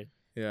 It is weird.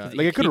 Yeah. 'Cause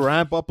Like he it could keeps-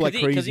 ramp up like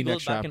Because crazy he goes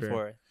next back chapter. and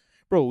forth.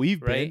 Bro,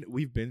 we've Right?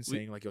 been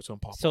saying like, yo, it's gonna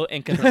pop. So up.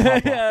 inconsistent.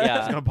 It's gonna pop off. Yeah.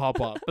 It's gonna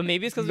pop up. But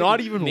maybe it's because Not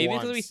even maybe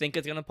because we once. think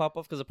it's gonna pop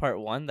off because of part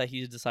one that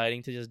he's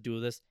deciding to just do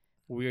this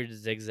weird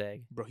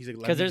zigzag. Bro, he's like,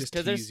 let 'Cause me there's- just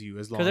 'cause there's- tease you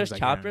as long Because there's as I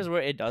chapters can.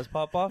 where it does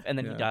pop off and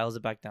then Yeah. he dials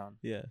it back down.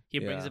 Yeah. He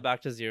brings Yeah. it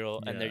back to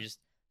zero and they're Yeah. just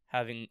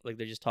having like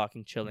they're just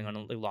talking, chilling on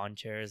like lawn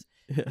chairs.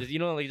 Yeah. Just,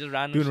 like just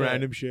random Doing shit,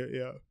 random shit.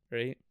 Yeah.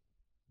 right?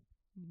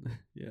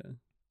 Yeah.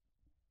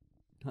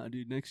 Nah,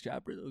 dude, next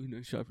chapter though.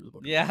 Next chapter is about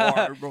to be Yeah.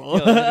 hard, bro.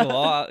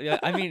 Yeah,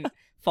 I mean,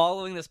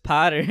 following this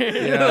pattern,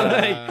 Yeah.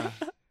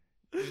 like,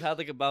 we've had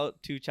like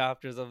about 2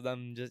 chapters of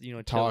them just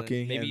chilling,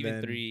 Talking, maybe and even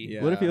then- 3.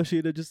 yeah. What if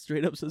Yoshida just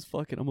straight up says,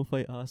 "Fuck it, I'm gonna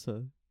fight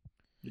Asa"?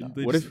 No.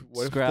 They What just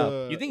if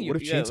scrap? You think what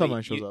if Chainsaw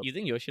Man shows up? You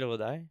think Yoshida will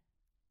die?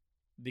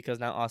 Because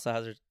now Asa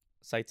has her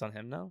sights on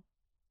him now.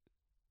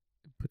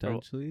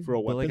 Potentially for a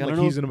But, weapon? I Like, don't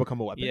know he's if- gonna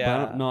become a weapon. Yeah.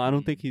 but I don't, no, I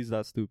don't think he's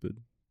that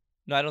stupid.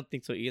 No, I don't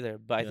think so either.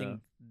 But I Yeah.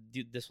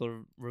 think this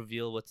will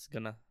reveal what's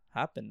gonna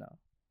happen now.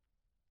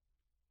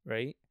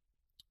 Right?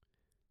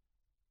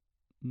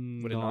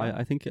 Would it No, not?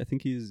 I think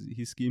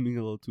he's scheming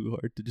a little too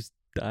hard to just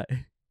die.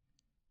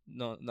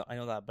 No, I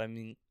know that, but I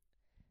mean,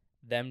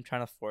 them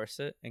trying to force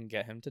it and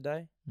get him to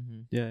die.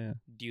 Mhm. Yeah.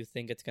 Do you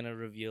think it's gonna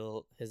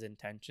reveal his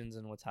intentions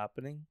and what's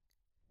happening?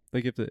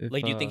 Like if Do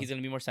you think he's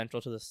gonna be more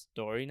central to the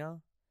story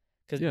now?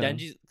 Because Yeah.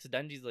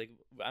 Denji's like,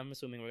 I'm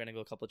assuming we're gonna go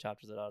a couple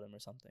chapters without him or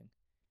something,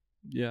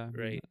 yeah,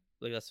 right?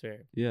 Like that's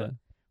fair. Yeah. But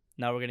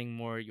now we're getting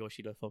more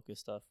Yoshida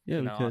focused stuff. Yeah,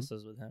 and we now could.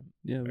 Asa's with him.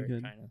 Yeah, we or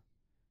could. Kinda.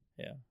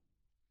 Yeah.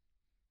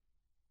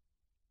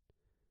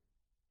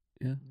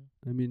 Yeah.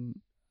 I mean,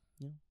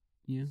 Yeah.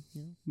 yeah,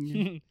 Yeah.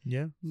 yeah,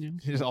 Yeah. yeah,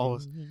 Just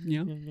always.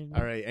 yeah,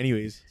 All right.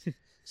 Anyways,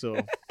 so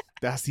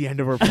that's the end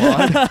of our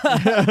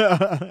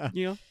pod.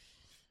 yeah,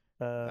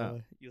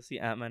 You'll see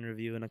Ant-Man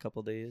review in a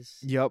couple days.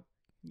 Yep.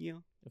 yeah,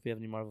 If we have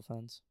any Marvel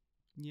fans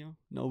yeah.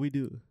 No, we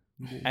do.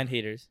 We do. and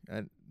haters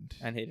And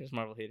and haters,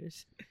 Marvel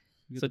haters.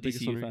 We got So the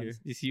biggest DCU one right fans,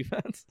 DCU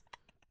fans.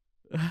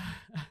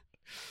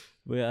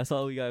 But yeah, that's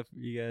all we got for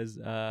you guys.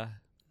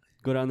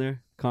 Go down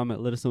there,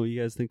 comment, let us know what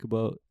you guys think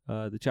about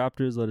the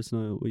chapters. Let us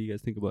know what you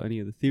guys think about any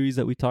of the theories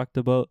that we talked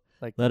about.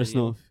 Like, Let the us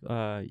know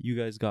video. if you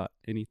guys got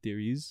any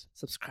theories.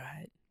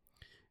 Subscribe.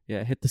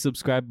 Yeah, hit the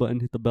subscribe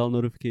button, hit the bell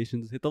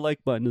notifications, hit the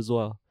like button as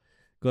well.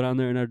 Go down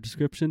there in our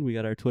description. We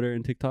got our Twitter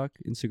and TikTok,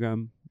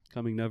 Instagram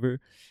coming never.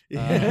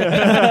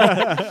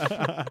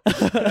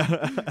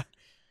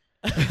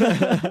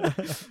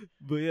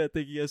 But yeah,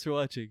 thank you guys for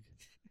watching.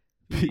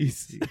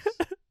 Peace.